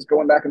 because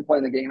going back and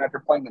playing the game after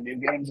playing the new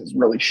games is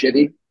really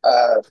shitty.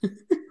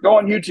 Go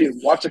on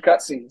YouTube, watch the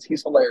cutscenes.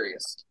 He's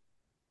hilarious.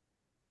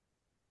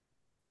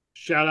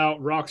 Shout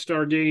out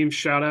Rockstar Games.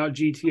 Shout out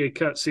GTA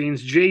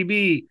cutscenes.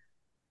 JB,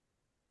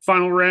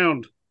 final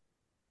round.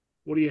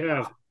 What do you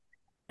have?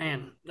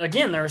 And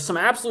again, there are some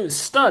absolute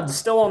studs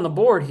still on the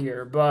board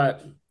here,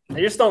 but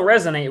they just don't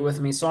resonate with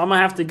me. So I'm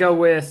gonna have to go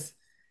with.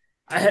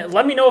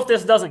 Let me know if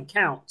this doesn't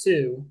count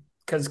too,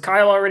 because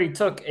Kyle already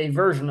took a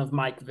version of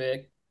Mike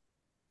Vick.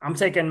 I'm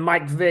taking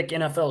Mike Vick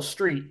NFL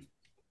Street.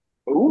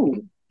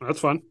 Ooh, that's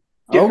fun.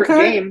 Different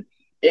game.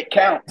 It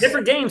counts.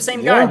 Different game,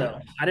 same guy though.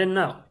 I didn't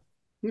know.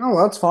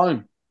 No, that's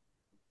fine.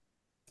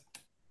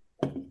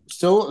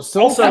 Still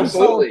also,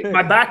 absolutely.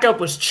 My backup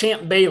was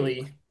Champ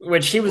Bailey,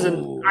 which he was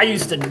I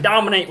used to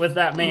dominate with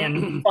that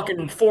man.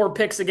 Fucking 4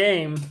 picks a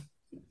game.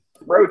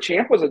 Bro,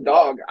 Champ was a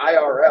dog,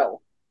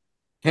 IRL.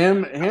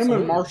 Him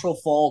and Marshall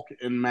Falk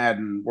in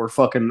Madden were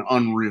fucking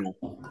unreal.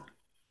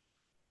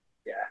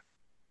 Yeah.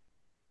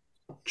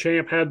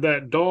 Champ had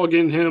that dog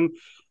in him.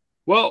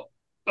 Well,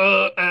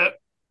 at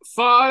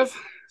 5,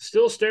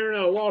 still staring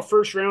at a lot of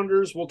first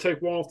rounders. We'll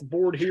take one off the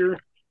board here.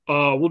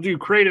 We'll do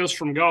Kratos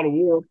from God of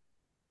War.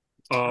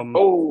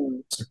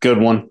 It's a good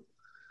one.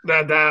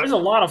 There's a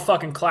lot of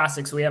fucking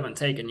classics we haven't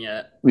taken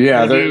yet.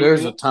 Yeah,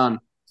 there's a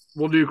ton.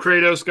 We'll do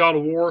Kratos, God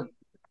of War.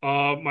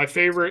 My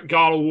favorite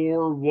God of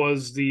War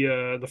was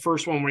the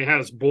first one where he had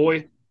his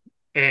boy.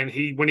 and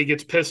when he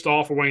gets pissed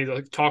off or when he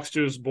like, talks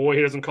to his boy,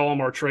 he doesn't call him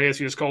Artreus,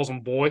 he just calls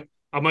him boy.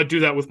 I'm gonna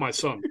do that with my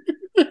son.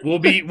 We'll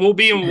be in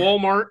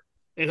Walmart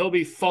and he'll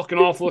be fucking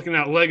off looking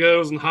at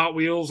Legos and Hot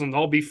Wheels, and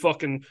I'll be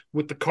fucking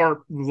with the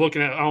cart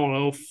looking at, I don't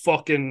know,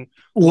 fucking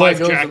life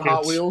Legos jackets, and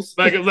Hot Wheels,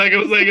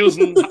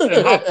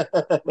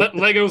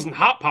 Legos and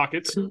Hot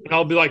Pockets, and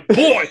I'll be like,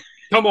 boy,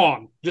 come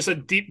on, just a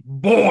deep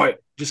boy,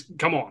 just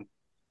come on.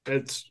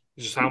 It's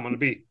just how I'm gonna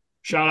be.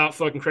 Shout out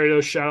fucking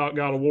Kratos. Shout out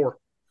God of War.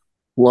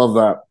 Love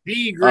that.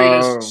 The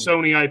greatest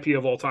Sony IP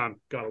of all time,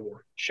 God of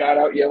War. Shout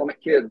out yelling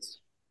at kids.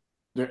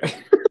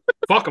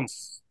 Fuck them.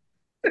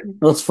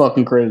 That's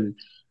fucking crazy.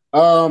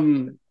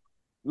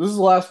 This is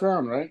the last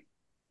round, right?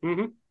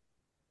 Mm-hmm.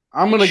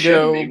 I'm gonna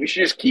go. We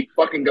should just keep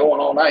fucking going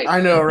all night. I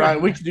know,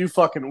 right? We could do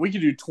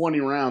 20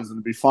 rounds and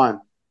it'd be fine.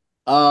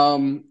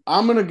 I'm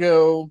gonna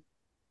go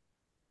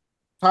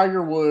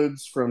Tiger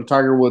Woods from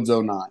Tiger Woods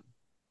 09.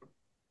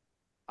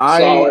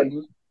 Solid.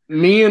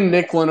 Me and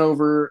Nick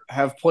Lenover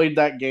have played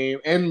that game,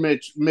 and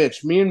Mitch.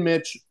 Me and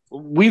Mitch,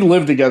 we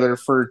lived together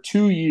for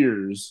 2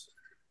 years,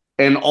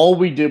 and all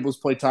we did was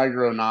play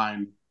Tiger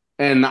 09.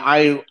 And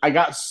I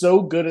got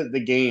so good at the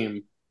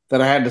game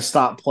that I had to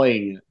stop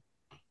playing it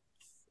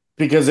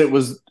because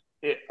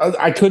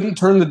I couldn't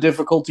turn the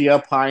difficulty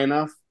up high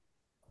enough.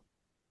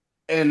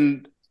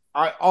 And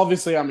I'm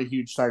a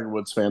huge Tiger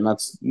Woods fan.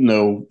 That's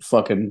no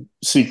fucking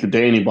secret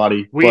to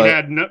anybody.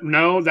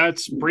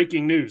 That's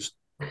breaking news.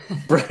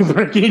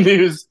 Breaking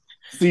news.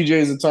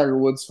 CJ's a Tiger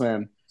Woods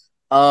fan.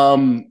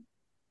 There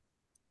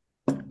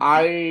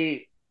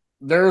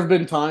have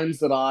been times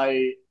that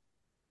I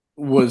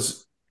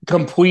was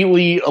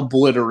completely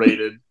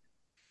obliterated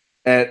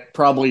at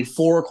probably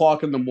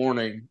 4:00 in the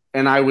morning,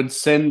 and I would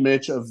send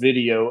Mitch a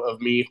video of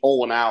me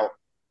holing out,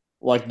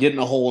 like getting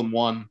a hole in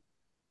one.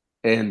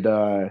 And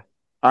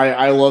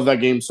I love that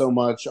game so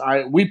much.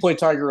 We play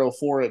Tiger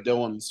 04 at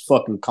Dylan's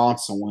fucking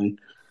constantly.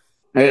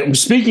 And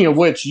speaking of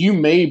which, you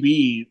may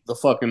be the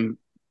fucking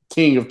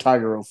king of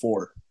Tiger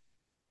 04.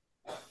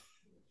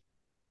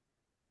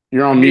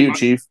 You're on mute,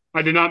 Chief.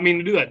 I did not mean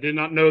to do that. Did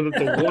not know that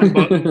the one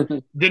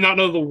button. Did not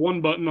know the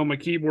one button on my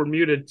keyboard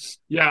muted.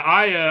 Yeah,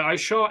 I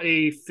shot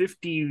a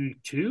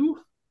 52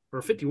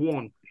 or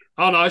 51.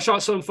 I don't know. I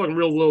shot something fucking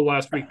real low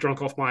last week,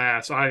 drunk off my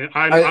ass. I'm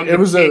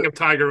the king of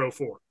Tiger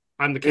 04.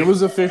 I'm the king. It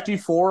was a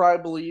 54, I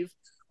believe.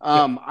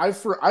 I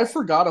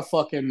forgot a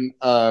fucking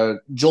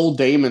Joel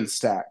Damon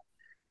stat.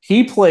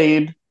 He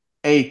played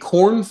a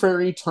Corn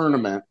Ferry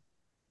tournament.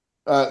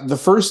 The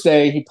first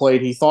day he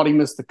played, he thought he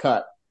missed the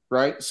cut,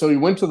 right? So he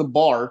went to the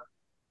bar,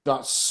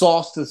 got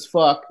sauced as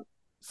fuck,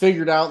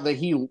 figured out that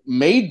he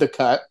made the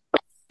cut,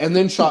 and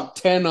then shot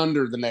 10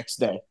 under the next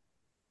day.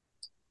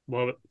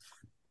 Love it.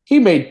 He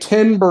made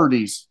 10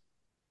 birdies,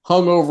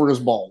 hung over his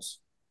balls.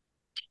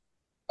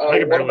 I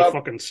can barely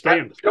fucking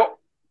stand.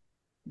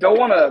 Don't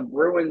want to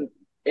ruin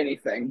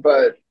anything,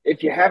 but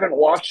if you haven't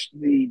watched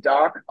the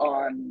doc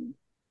on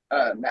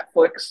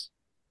Netflix,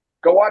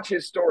 go watch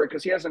his story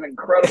because he has an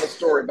incredible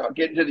story about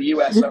getting to the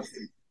U.S.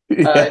 Open. If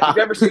you've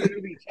ever seen the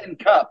movie 10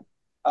 Cup,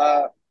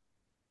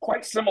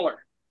 quite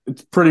similar.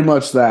 It's pretty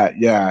much that,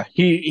 yeah.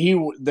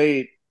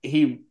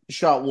 He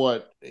shot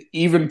what,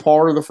 even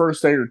par the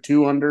first day or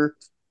 2 under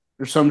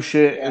or some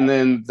shit, and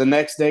then the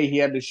next day he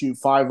had to shoot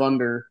 5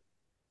 under.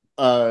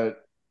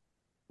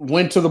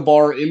 Went to the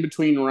bar in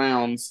between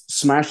rounds,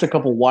 smashed a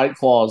couple White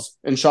Claws,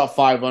 and shot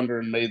 5 under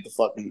and made the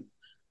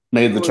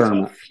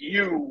tournament. A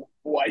few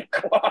White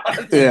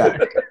Claws. Yeah,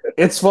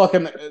 it's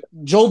fucking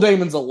Joel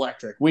Damon's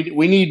electric.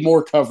 We need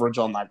more coverage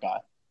on that guy.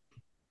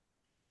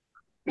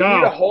 We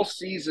need a whole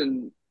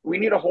season. We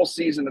need a whole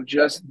season of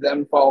just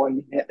them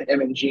following him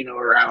and Gino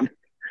around.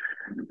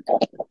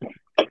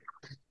 I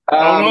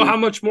don't know how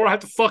much more I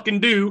have to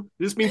fucking do.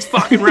 This means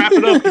fucking wrap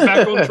it up. Get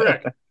back on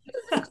track.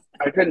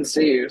 I couldn't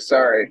see you.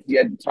 Sorry. You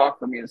had to talk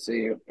for me to see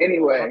you.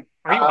 Anyway.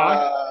 Are you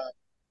high?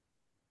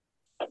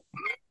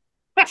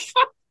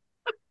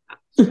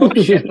 Smoke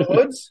shit in the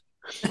woods?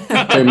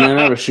 Hey, man,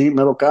 I have a sheet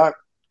metal cock.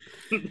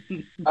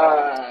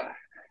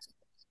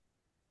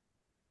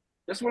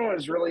 This one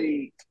was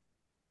really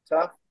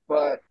tough,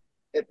 but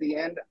at the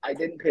end, I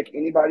didn't pick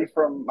anybody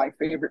from my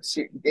favorite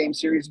game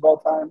series of all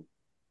time.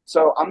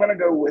 So I'm going to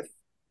go with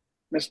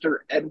Mr.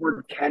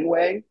 Edward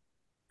Kenway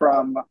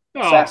from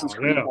Assassin's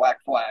Creed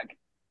Black Flag.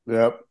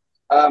 Yep.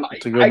 I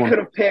could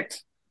have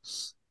picked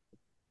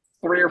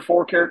 3 or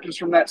 4 characters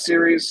from that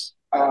series.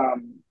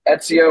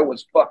 Ezio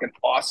was fucking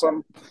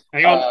awesome.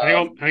 Hang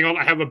on.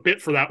 I have a bit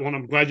for that one.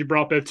 I'm glad you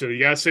brought Ezio. You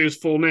gotta say his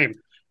full name.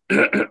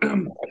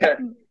 Okay.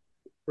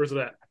 Where's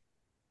that?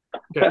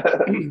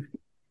 Okay.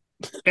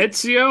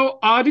 Ezio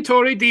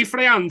Auditore di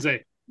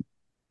Firenze.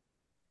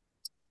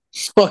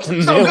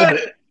 Fucking nailed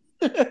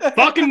it.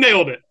 Fucking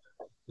nailed it.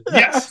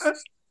 Yes.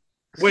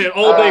 Waited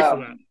all day for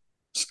that.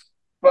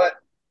 But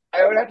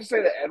I would have to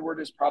say that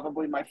Edward is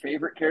probably my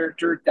favorite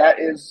character. That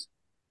is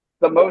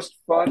the most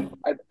fun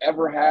I've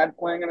ever had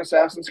playing an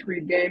Assassin's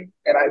Creed game,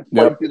 and I've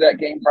played through that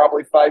game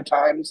probably 5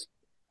 times.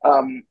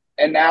 And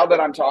now that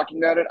I'm talking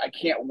about it, I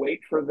can't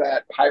wait for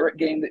that pirate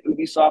game that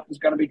Ubisoft is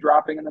going to be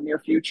dropping in the near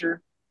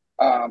future.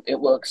 It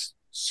looks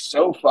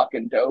so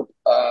fucking dope.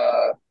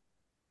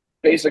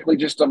 Basically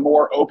just a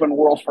more open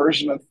world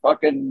version of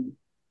fucking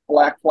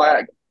Black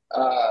Flag.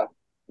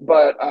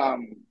 But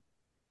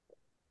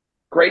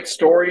great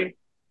story,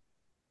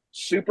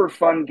 super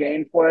fun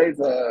gameplay.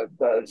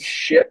 The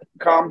ship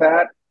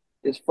combat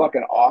is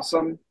fucking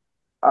awesome.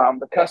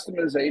 The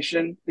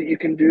customization that you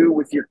can do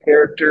with your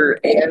character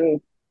and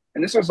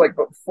this was like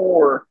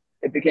before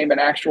it became an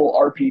actual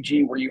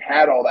RPG where you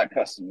had all that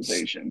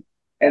customization,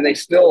 and they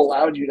still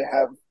allowed you to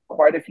have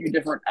quite a few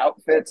different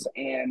outfits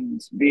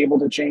and be able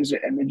to change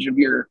the image of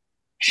your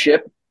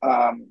ship.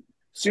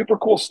 Super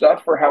cool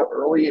stuff for how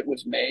early it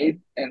was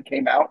made and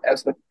came out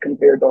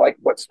compared to like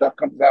what stuff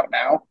comes out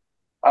now.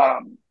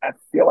 I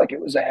feel like it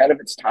was ahead of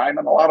its time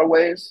in a lot of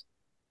ways.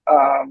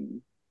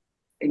 And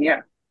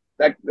yeah,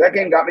 that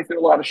game got me through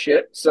a lot of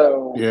shit.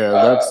 So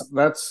yeah,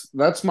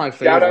 that's my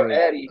favorite. Shout out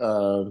Eddie.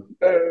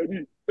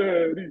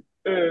 Eddie.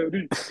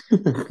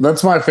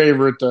 That's my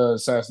favorite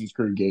Assassin's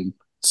Creed game.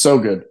 So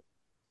good.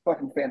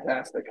 Fucking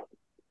fantastic.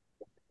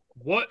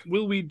 What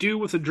will we do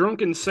with a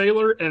drunken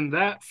sailor? And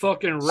that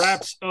fucking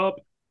wraps up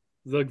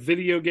the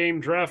video game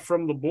draft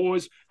from the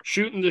boys.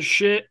 Shooting the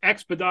shit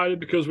expedited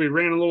because we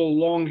ran a little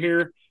long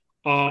here.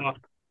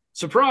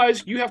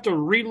 Surprise, you have to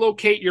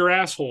relocate your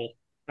asshole.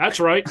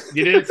 That's right.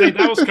 You didn't think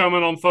that was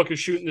coming on fucking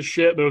shooting the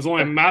shit, but it was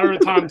only a matter of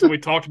time until we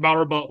talked about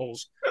our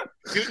buttholes.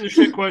 Shooting the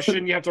shit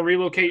question, you have to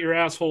relocate your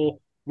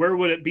asshole. Where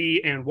would it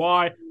be and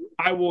why?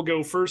 I will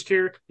go first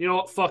here. You know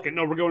what? Fuck it.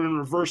 No, we're going in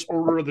reverse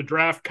order of the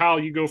draft. Kyle,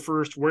 you go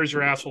first. Where's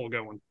your asshole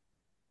going?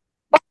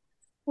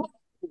 On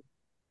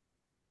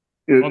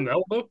the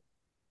elbow?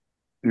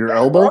 Your Yeah,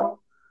 elbow? bro.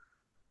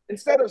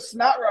 Instead of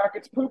snot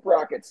rockets, poop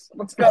rockets.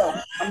 Let's go.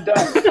 I'm done.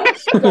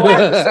 That's all I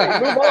have to say.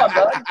 Move on,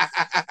 bud.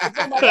 It's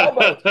on my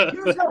elbow.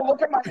 You're just gonna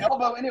look at my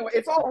elbow anyway.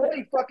 It's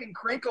already fucking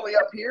crinkly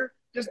up here.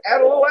 Just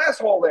add a little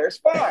asshole there. It's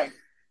fine.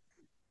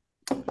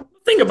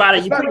 Think about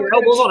it. You put your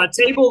elbows on a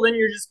table, then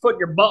you're just putting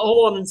your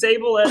butthole on the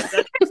table.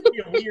 That must be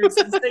a weird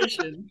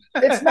sensation.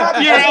 It's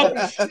not.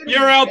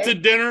 You're out to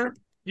dinner.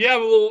 You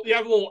have a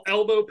little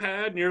elbow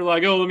pad, and you're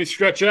like, oh, let me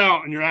stretch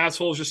out, and your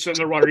asshole's just sitting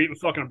there while you're eating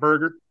fucking a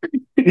burger.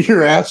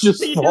 Your ass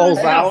just falls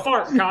out.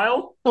 Fart,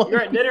 Kyle.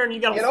 You're at dinner and you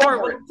got to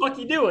fart. What the fuck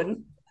you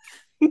doing?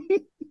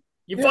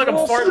 You fucking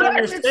farting on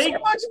your steak?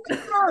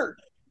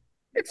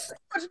 It's so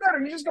much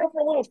better. You just go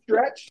for a little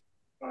stretch.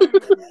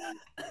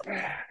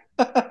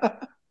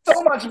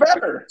 So much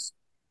better.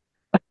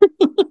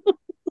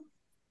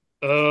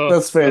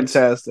 That's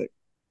fantastic.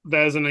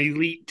 That is an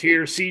elite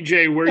tier.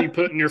 CJ, where are you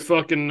putting your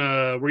fucking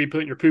where are you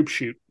putting your poop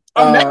shoot?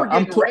 I'm never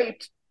getting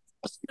raped.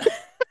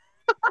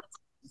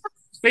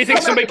 They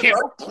think somebody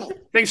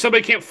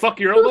can't fuck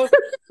your elbow?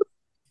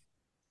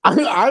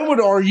 I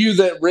would argue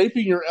that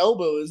raping your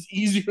elbow is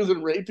easier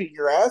than raping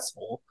your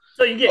asshole.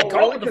 So you get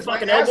caught with the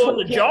fucking elbow in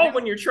the jaw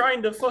when you're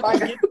trying to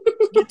fucking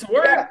get to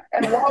work? Yeah,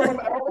 and while I'm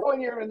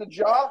elbowing you in the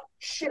jaw,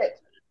 shit.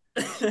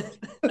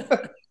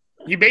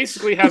 You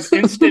basically have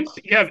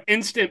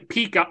instant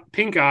pink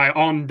eye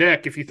on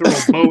deck if you throw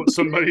a bow at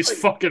somebody's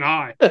fucking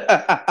eye.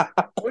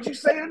 What'd you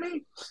say to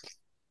me?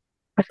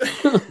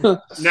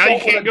 Now you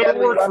can't go to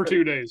work for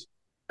 2 days.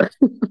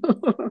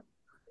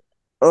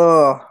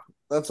 Oh,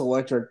 that's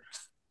electric.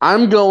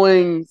 I'm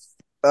going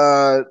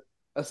a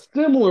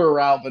similar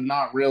route, but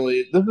not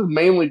really. This is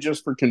mainly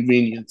just for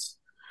convenience.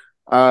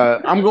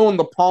 I'm going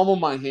the palm of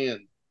my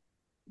hand.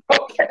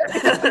 Okay.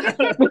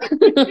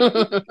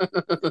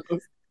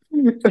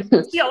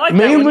 Yeah, I like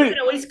mainly, that. You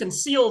can at least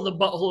conceal the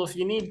butthole if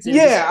you need to.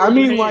 Yeah, I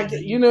mean, like,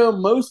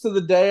 most of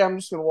the day I'm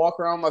just gonna walk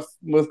around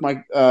with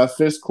my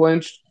fist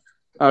clenched.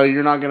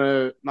 You're not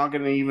gonna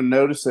even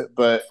notice it.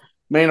 But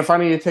man, if I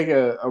need to take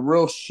a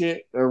real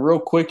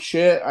quick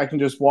shit, I can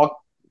just walk,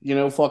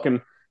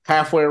 fucking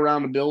halfway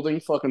around the building,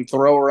 fucking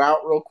throw her out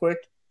real quick.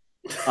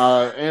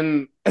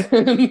 And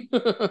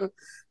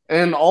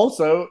and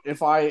also,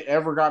 if I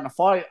ever got in a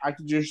fight, I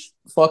could just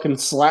fucking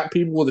slap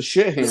people with a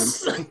shit hand.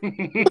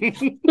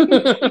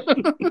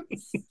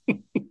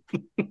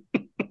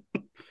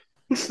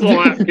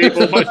 Slap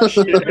people with a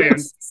shit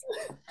hand.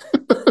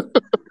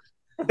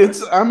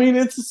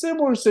 It's a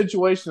similar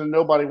situation, and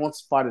nobody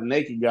wants to fight a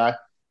naked guy,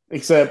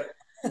 except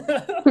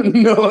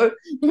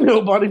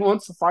nobody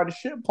wants to fight a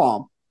shit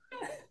palm.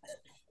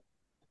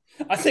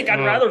 I think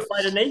I'd rather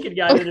fight a naked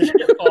guy than a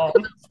shit palm.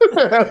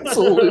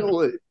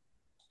 Absolutely.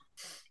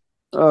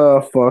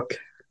 Oh, fuck.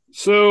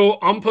 So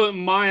I'm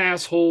putting my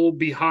asshole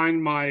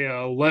behind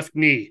my left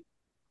knee.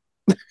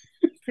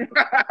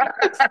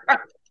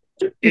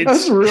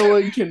 That's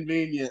really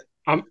inconvenient.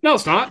 No,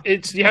 it's not.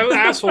 You have an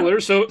asshole there.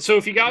 So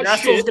if you got your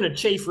asshole's gonna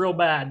chafe real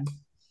bad.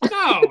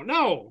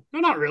 No,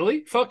 not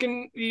really. What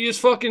you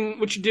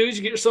do is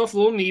you get yourself a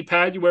little knee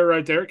pad you wear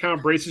right there. It kind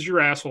of braces your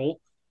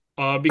asshole.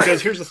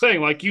 Because here's the thing,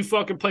 like, you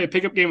fucking play a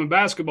pickup game of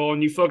basketball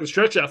and you fucking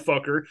stretch that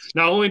fucker.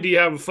 Not only do you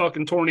have a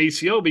fucking torn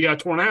ACL, but you got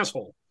a torn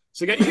asshole.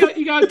 So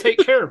you got to take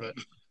care of it.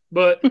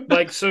 But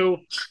like,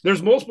 so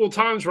there's multiple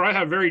times where I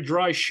have very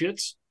dry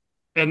shits,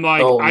 and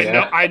like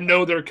I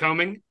know they're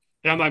coming,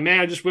 and I'm like,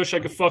 man, I just wish I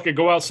could fucking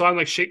go outside and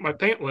like shake my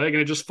pant leg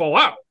and it just fall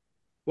out.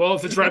 Well,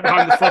 if it's right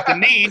behind the fucking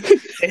knee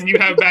and you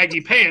have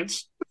baggy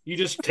pants, you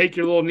just take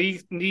your little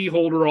knee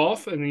holder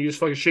off and then you just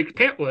fucking shake your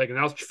pant leg and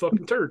out your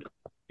fucking turd.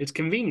 It's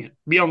convenient.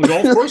 Be on the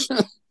golf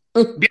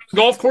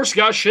course.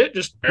 You got shit.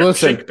 Just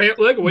shake your pant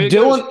leg away.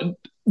 Dylan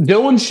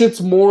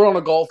shits more on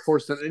a golf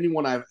course than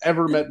anyone I've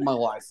ever met in my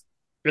life.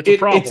 It's a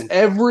problem.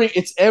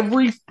 It's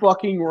every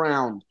fucking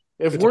round.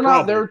 If we're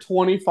not there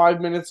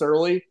 25 minutes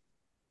early,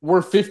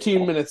 we're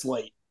 15 minutes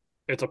late.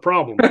 It's a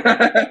problem.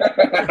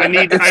 I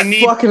need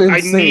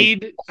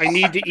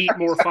to eat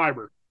more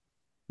fiber.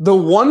 The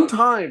one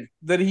time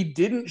that he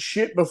didn't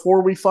shit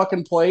before we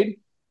fucking played,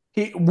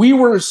 we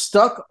were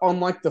stuck on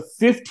like the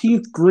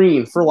 15th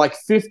green for like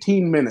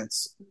 15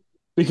 minutes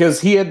because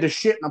he had to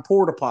shit in a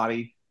porta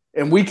potty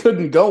and we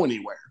couldn't go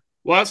anywhere.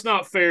 Well, that's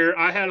not fair.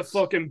 I had a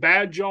fucking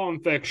bad jaw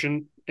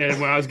infection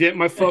and when I was getting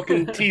my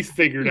fucking teeth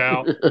figured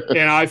out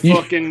and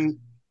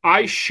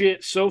I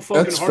shit so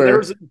fucking That's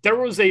hard. Fair. There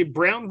was a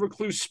brown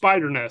recluse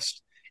spider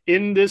nest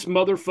in this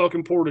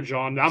motherfucking porta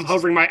john that I'm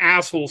hovering my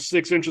asshole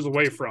 6 inches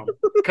away from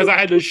because I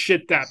had to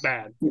shit that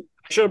bad. I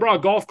should have brought a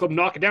golf club,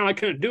 knock it down. I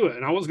couldn't do it,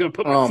 and I wasn't going to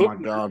put my foot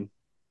in God. There.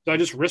 So I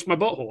just risked my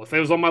butthole. If it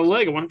was on my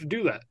leg, I wouldn't have to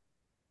do that.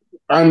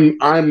 I'm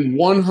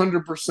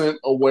 100%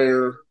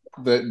 aware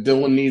that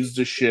Dylan needs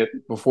to shit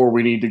before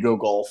we need to go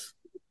golf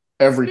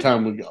every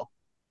time we go.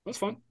 That's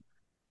fine.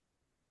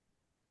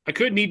 I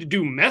could need to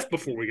do meth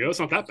before we go. It's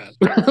not that bad.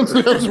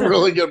 That's a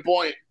really good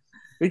point.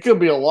 It could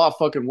be a lot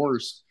fucking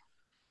worse.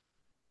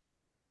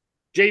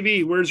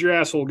 JB, where's your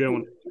asshole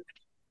going?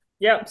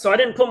 Yeah, so I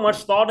didn't put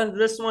much thought into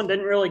this one.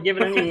 Didn't really give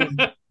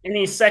it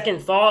any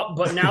second thought.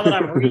 But now that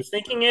I'm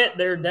rethinking it,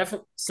 there are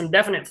some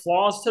definite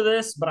flaws to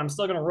this. But I'm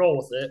still going to roll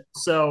with it.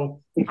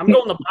 So I'm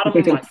going the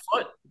bottom of my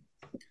foot.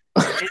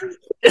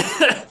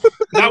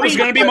 That was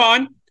going to be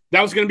mine.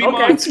 That was going to be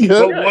mine.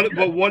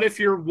 But what if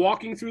you're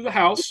walking through the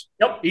house?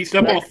 Yep. You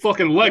step on a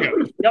fucking Lego.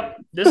 Yep.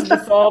 This is the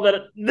fall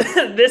that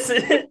this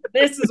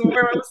is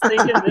where I was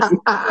thinking. This is the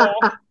fall.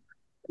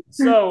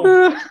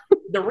 So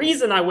the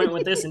reason I went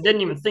with this and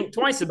didn't even think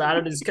twice about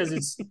it is because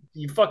it's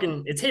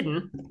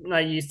hidden.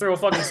 Like you throw a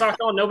fucking sock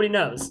on, nobody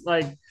knows.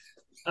 Like,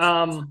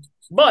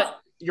 but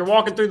you're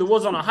walking through the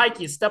woods on a hike,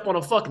 you step on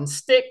a fucking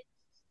stick,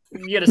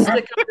 you get a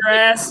stick up your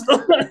ass.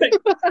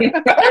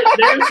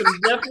 There's some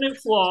definite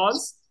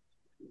flaws.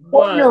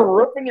 Putting your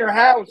roof in your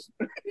house.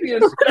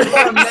 You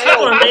step on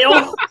a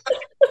nail.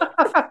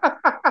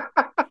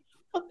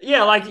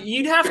 Yeah, like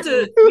you'd have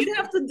to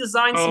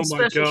design some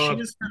special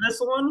shoes for this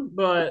one,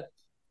 but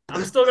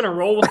I'm still gonna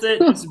roll with it.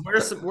 Just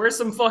wear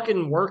some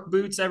fucking work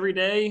boots every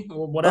day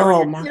or whatever.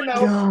 Oh my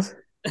god!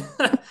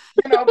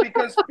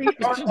 Because feet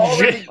aren't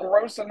already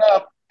gross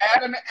enough.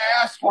 Add an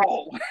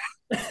asshole.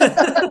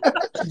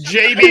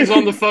 JB's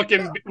on the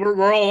fucking.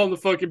 We're all on the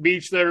fucking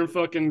beach there in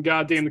fucking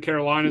goddamn the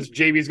Carolinas.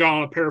 JB's got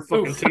on a pair of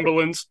fucking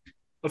Timberlands,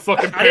 a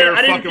fucking pair of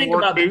fucking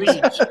work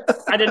boots.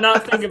 I did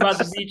not think about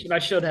the beach, and I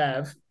should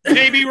have.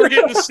 JB, we're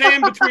getting the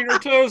sand between our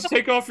toes.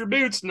 Take off your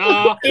boots.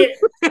 Nah.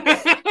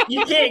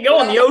 You can't go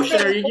in the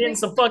ocean or you're getting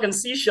some fucking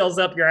seashells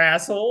up your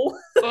asshole.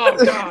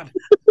 Oh, God.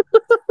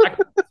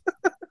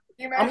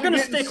 I'm going to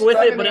stick with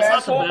it, but it's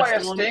not the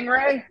best one.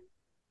 Stingray?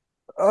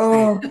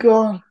 Oh,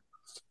 God.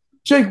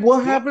 Jake,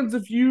 what happens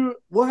if you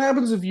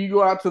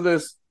go out to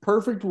this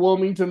perfect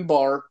Wilmington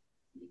bar,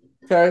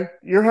 okay?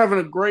 You're having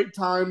a great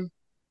time.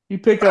 You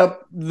pick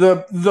up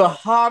the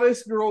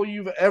hottest girl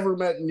you've ever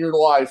met in your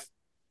life.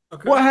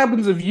 Okay. What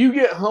happens if you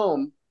get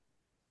home?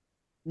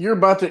 You're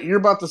about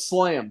to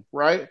slam,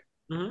 right?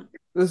 Mm-hmm.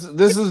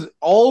 This is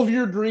all of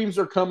your dreams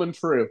are coming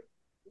true,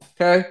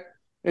 okay?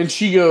 And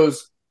she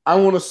goes, "I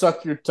want to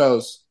suck your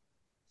toes."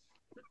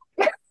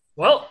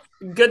 Well,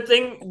 good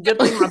thing my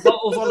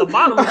butthole's on the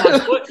bottom of my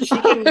foot.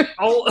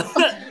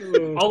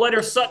 I'll let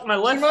her suck my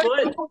left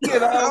foot.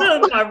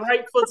 My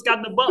right foot's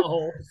got the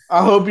butthole.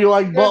 I hope you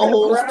like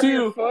buttholes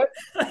too.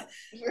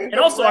 And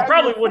also, I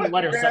probably wouldn't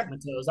let her suck my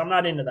toes. I'm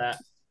not into that.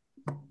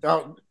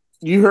 Oh,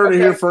 you heard it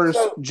here first.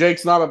 So,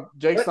 Jake's not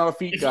a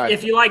feet guy.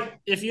 If you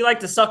like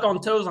to suck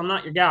on toes, I'm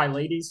not your guy,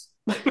 ladies.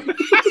 Right,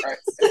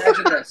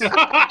 imagine this.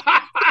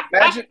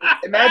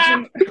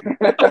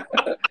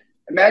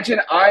 Imagine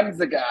I'm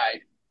the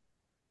guy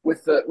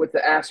with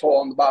the asshole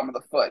on the bottom of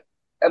the foot.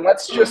 And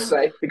let's just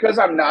say, because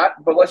I'm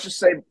not, but let's just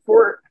say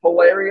for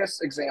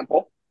hilarious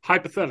example.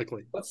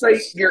 Hypothetically. Let's say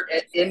you're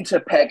into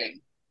pegging.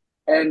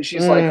 And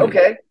she's like,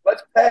 okay,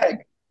 let's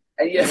peg.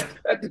 And you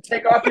have to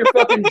take off your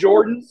fucking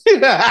Jordans.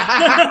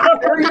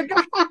 There you go.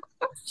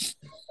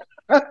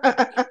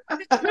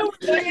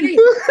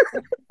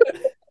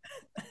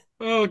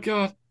 Oh,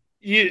 God.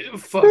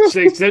 Fuck's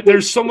sakes.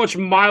 There's so much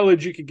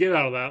mileage you could get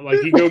out of that.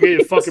 Like, you go get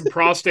a fucking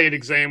prostate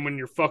exam when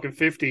you're fucking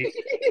 50.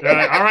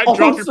 Like, all right,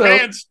 drop your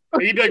pants.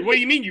 And you'd be like, what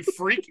do you mean, you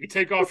freak? You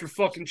take off your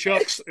fucking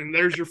chucks, and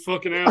there's your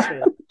fucking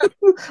asshole.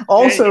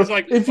 Also,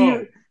 like,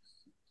 you...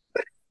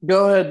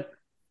 Go ahead.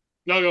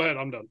 No, go ahead.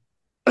 I'm done.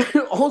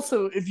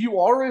 Also, if you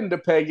are into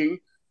pegging,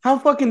 how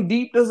fucking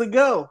deep does it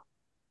go?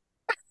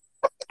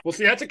 Well,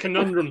 see, that's a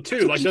conundrum,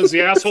 too. Like, does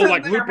the asshole,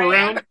 like, loop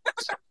around?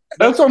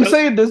 That's what I'm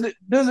saying.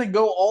 Does it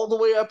go all the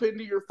way up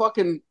into your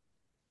fucking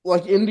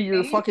like into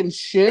your fucking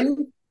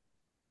shin?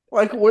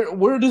 Like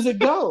where does it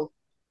go?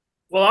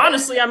 Well,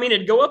 honestly, I mean,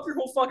 it'd go up your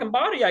whole fucking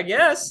body, I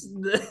guess.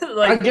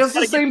 I guess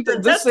the same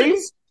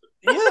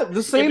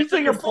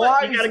thing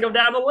applies. You got to go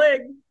down the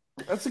leg.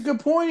 That's a good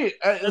point.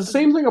 The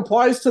same thing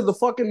applies to the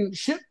fucking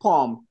shit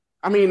palm.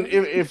 I mean,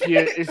 if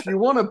you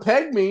want to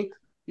peg me,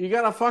 you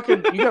gotta fuck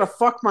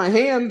my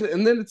hand,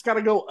 and then it's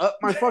gotta go up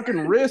my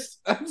fucking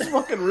wrist. That's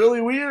fucking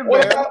really weird,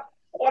 man.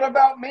 What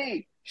about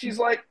me? She's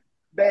like,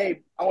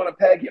 babe, I want to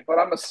peg you, but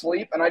I'm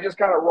asleep, and I just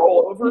kind of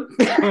roll over.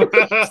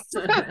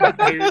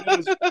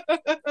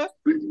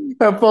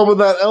 Have fun with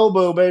that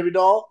elbow, baby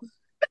doll.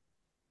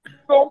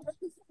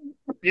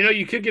 You know,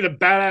 you could get a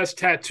badass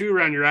tattoo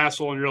around your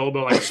asshole and your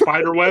elbow, like a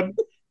spider web,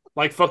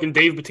 like fucking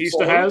Dave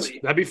Bautista has.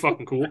 That'd be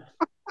fucking cool.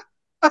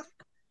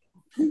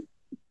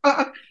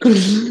 I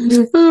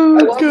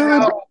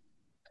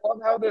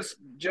love how this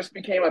just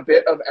became a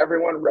bit of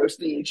everyone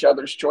roasting each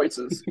other's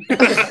choices.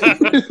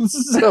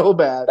 It's so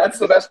bad. That's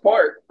the best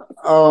part.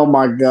 Oh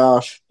my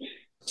gosh.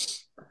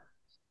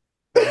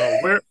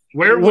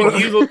 Where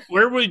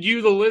would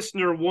you, the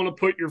listener, want to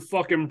put your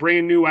fucking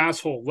brand new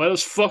asshole? Let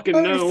us fucking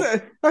know.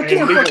 I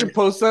can't fucking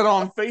post that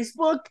on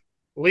Facebook.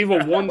 Leave a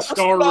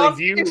 1-star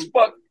review.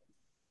 Facebook.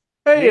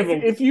 Hey,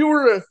 if you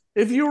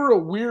were a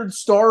weird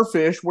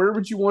starfish, where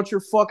would you want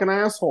your fucking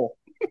asshole?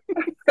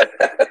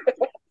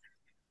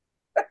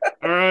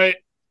 All right.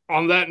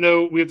 On that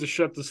note, we have to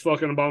shut this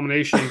fucking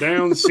abomination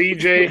down.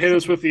 CJ, hit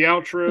us with the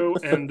outro,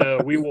 and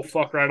we will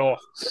fuck right off.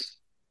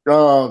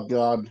 Oh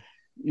God,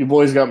 you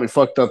boys got me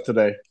fucked up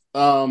today.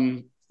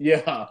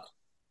 Yeah,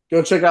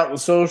 go check out the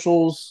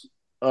socials.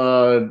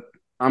 I'm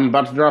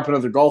about to drop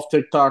another golf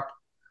TikTok.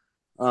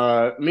 Me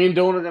and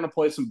Dylan are gonna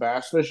play some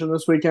bass fishing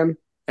this weekend,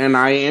 and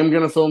I am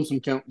gonna film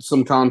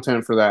some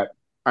content for that.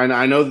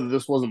 I know that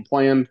this wasn't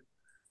planned,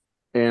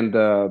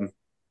 and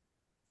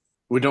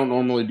we don't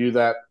normally do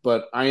that,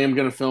 but I am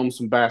gonna film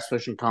some bass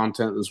fishing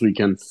content this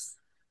weekend.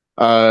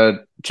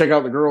 Check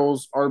out the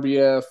girls,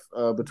 RBF,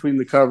 Between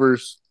the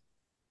Covers,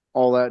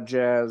 all that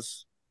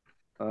jazz.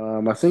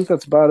 I think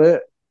that's about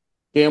it.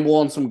 Gamble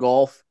on some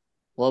golf.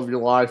 Love your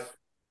life.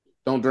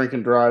 Don't drink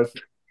and drive.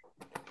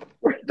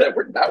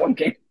 That one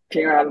came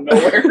out of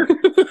nowhere.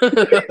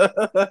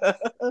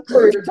 We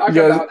were talking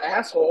about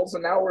assholes,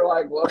 and now we're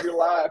like, love your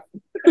life.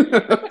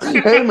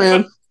 Hey,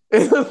 man.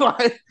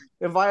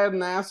 If I had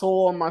an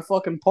asshole on my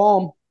fucking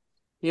palm,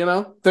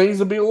 things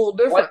would be a little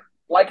different.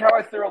 Like how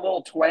I threw a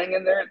little twang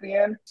in there at the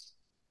end?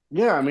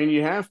 Yeah, I mean,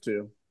 you have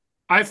to.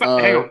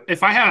 Hang on.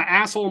 If I had an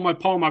asshole in my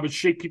palm, I would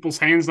shake people's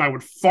hands and I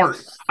would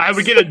fart. I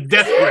would get a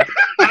death grip.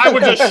 I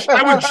would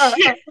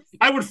shit.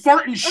 I would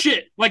fart and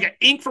shit like an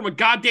ink from a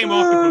goddamn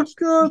octopus.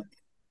 God.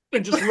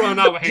 And just run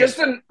out of hands.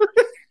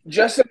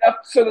 Just enough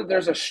so that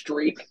there's a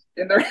streak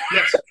in there.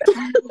 Yes.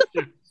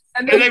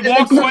 and they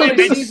walk away.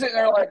 They sees it and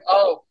they're like,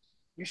 "Oh,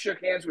 you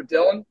shook hands with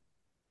Dylan."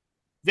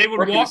 They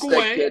would walk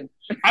away. Kid.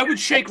 I would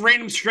shake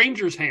random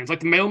strangers' hands, like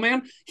the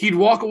mailman. He'd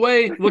walk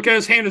away, look at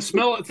his hand, and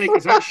smell it, and think,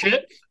 "Is that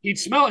shit?" He'd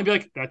smell it and be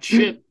like, "That's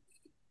shit."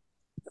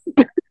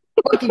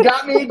 Look, you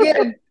got me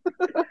again.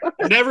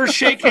 Never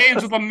shake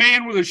hands with a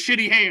man with a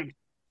shitty hand.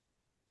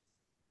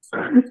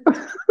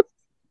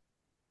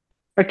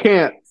 I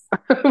can't.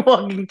 I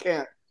fucking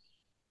can't.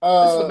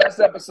 This is the best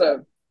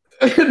episode.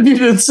 You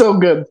did so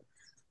good.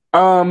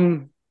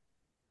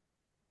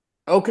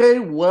 Okay,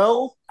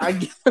 well, I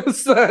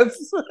guess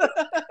that's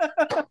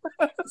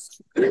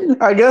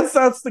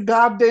the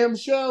goddamn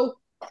show.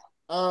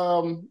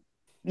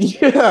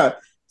 Yeah.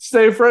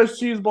 Stay fresh,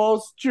 cheese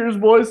balls. Cheers,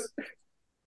 boys.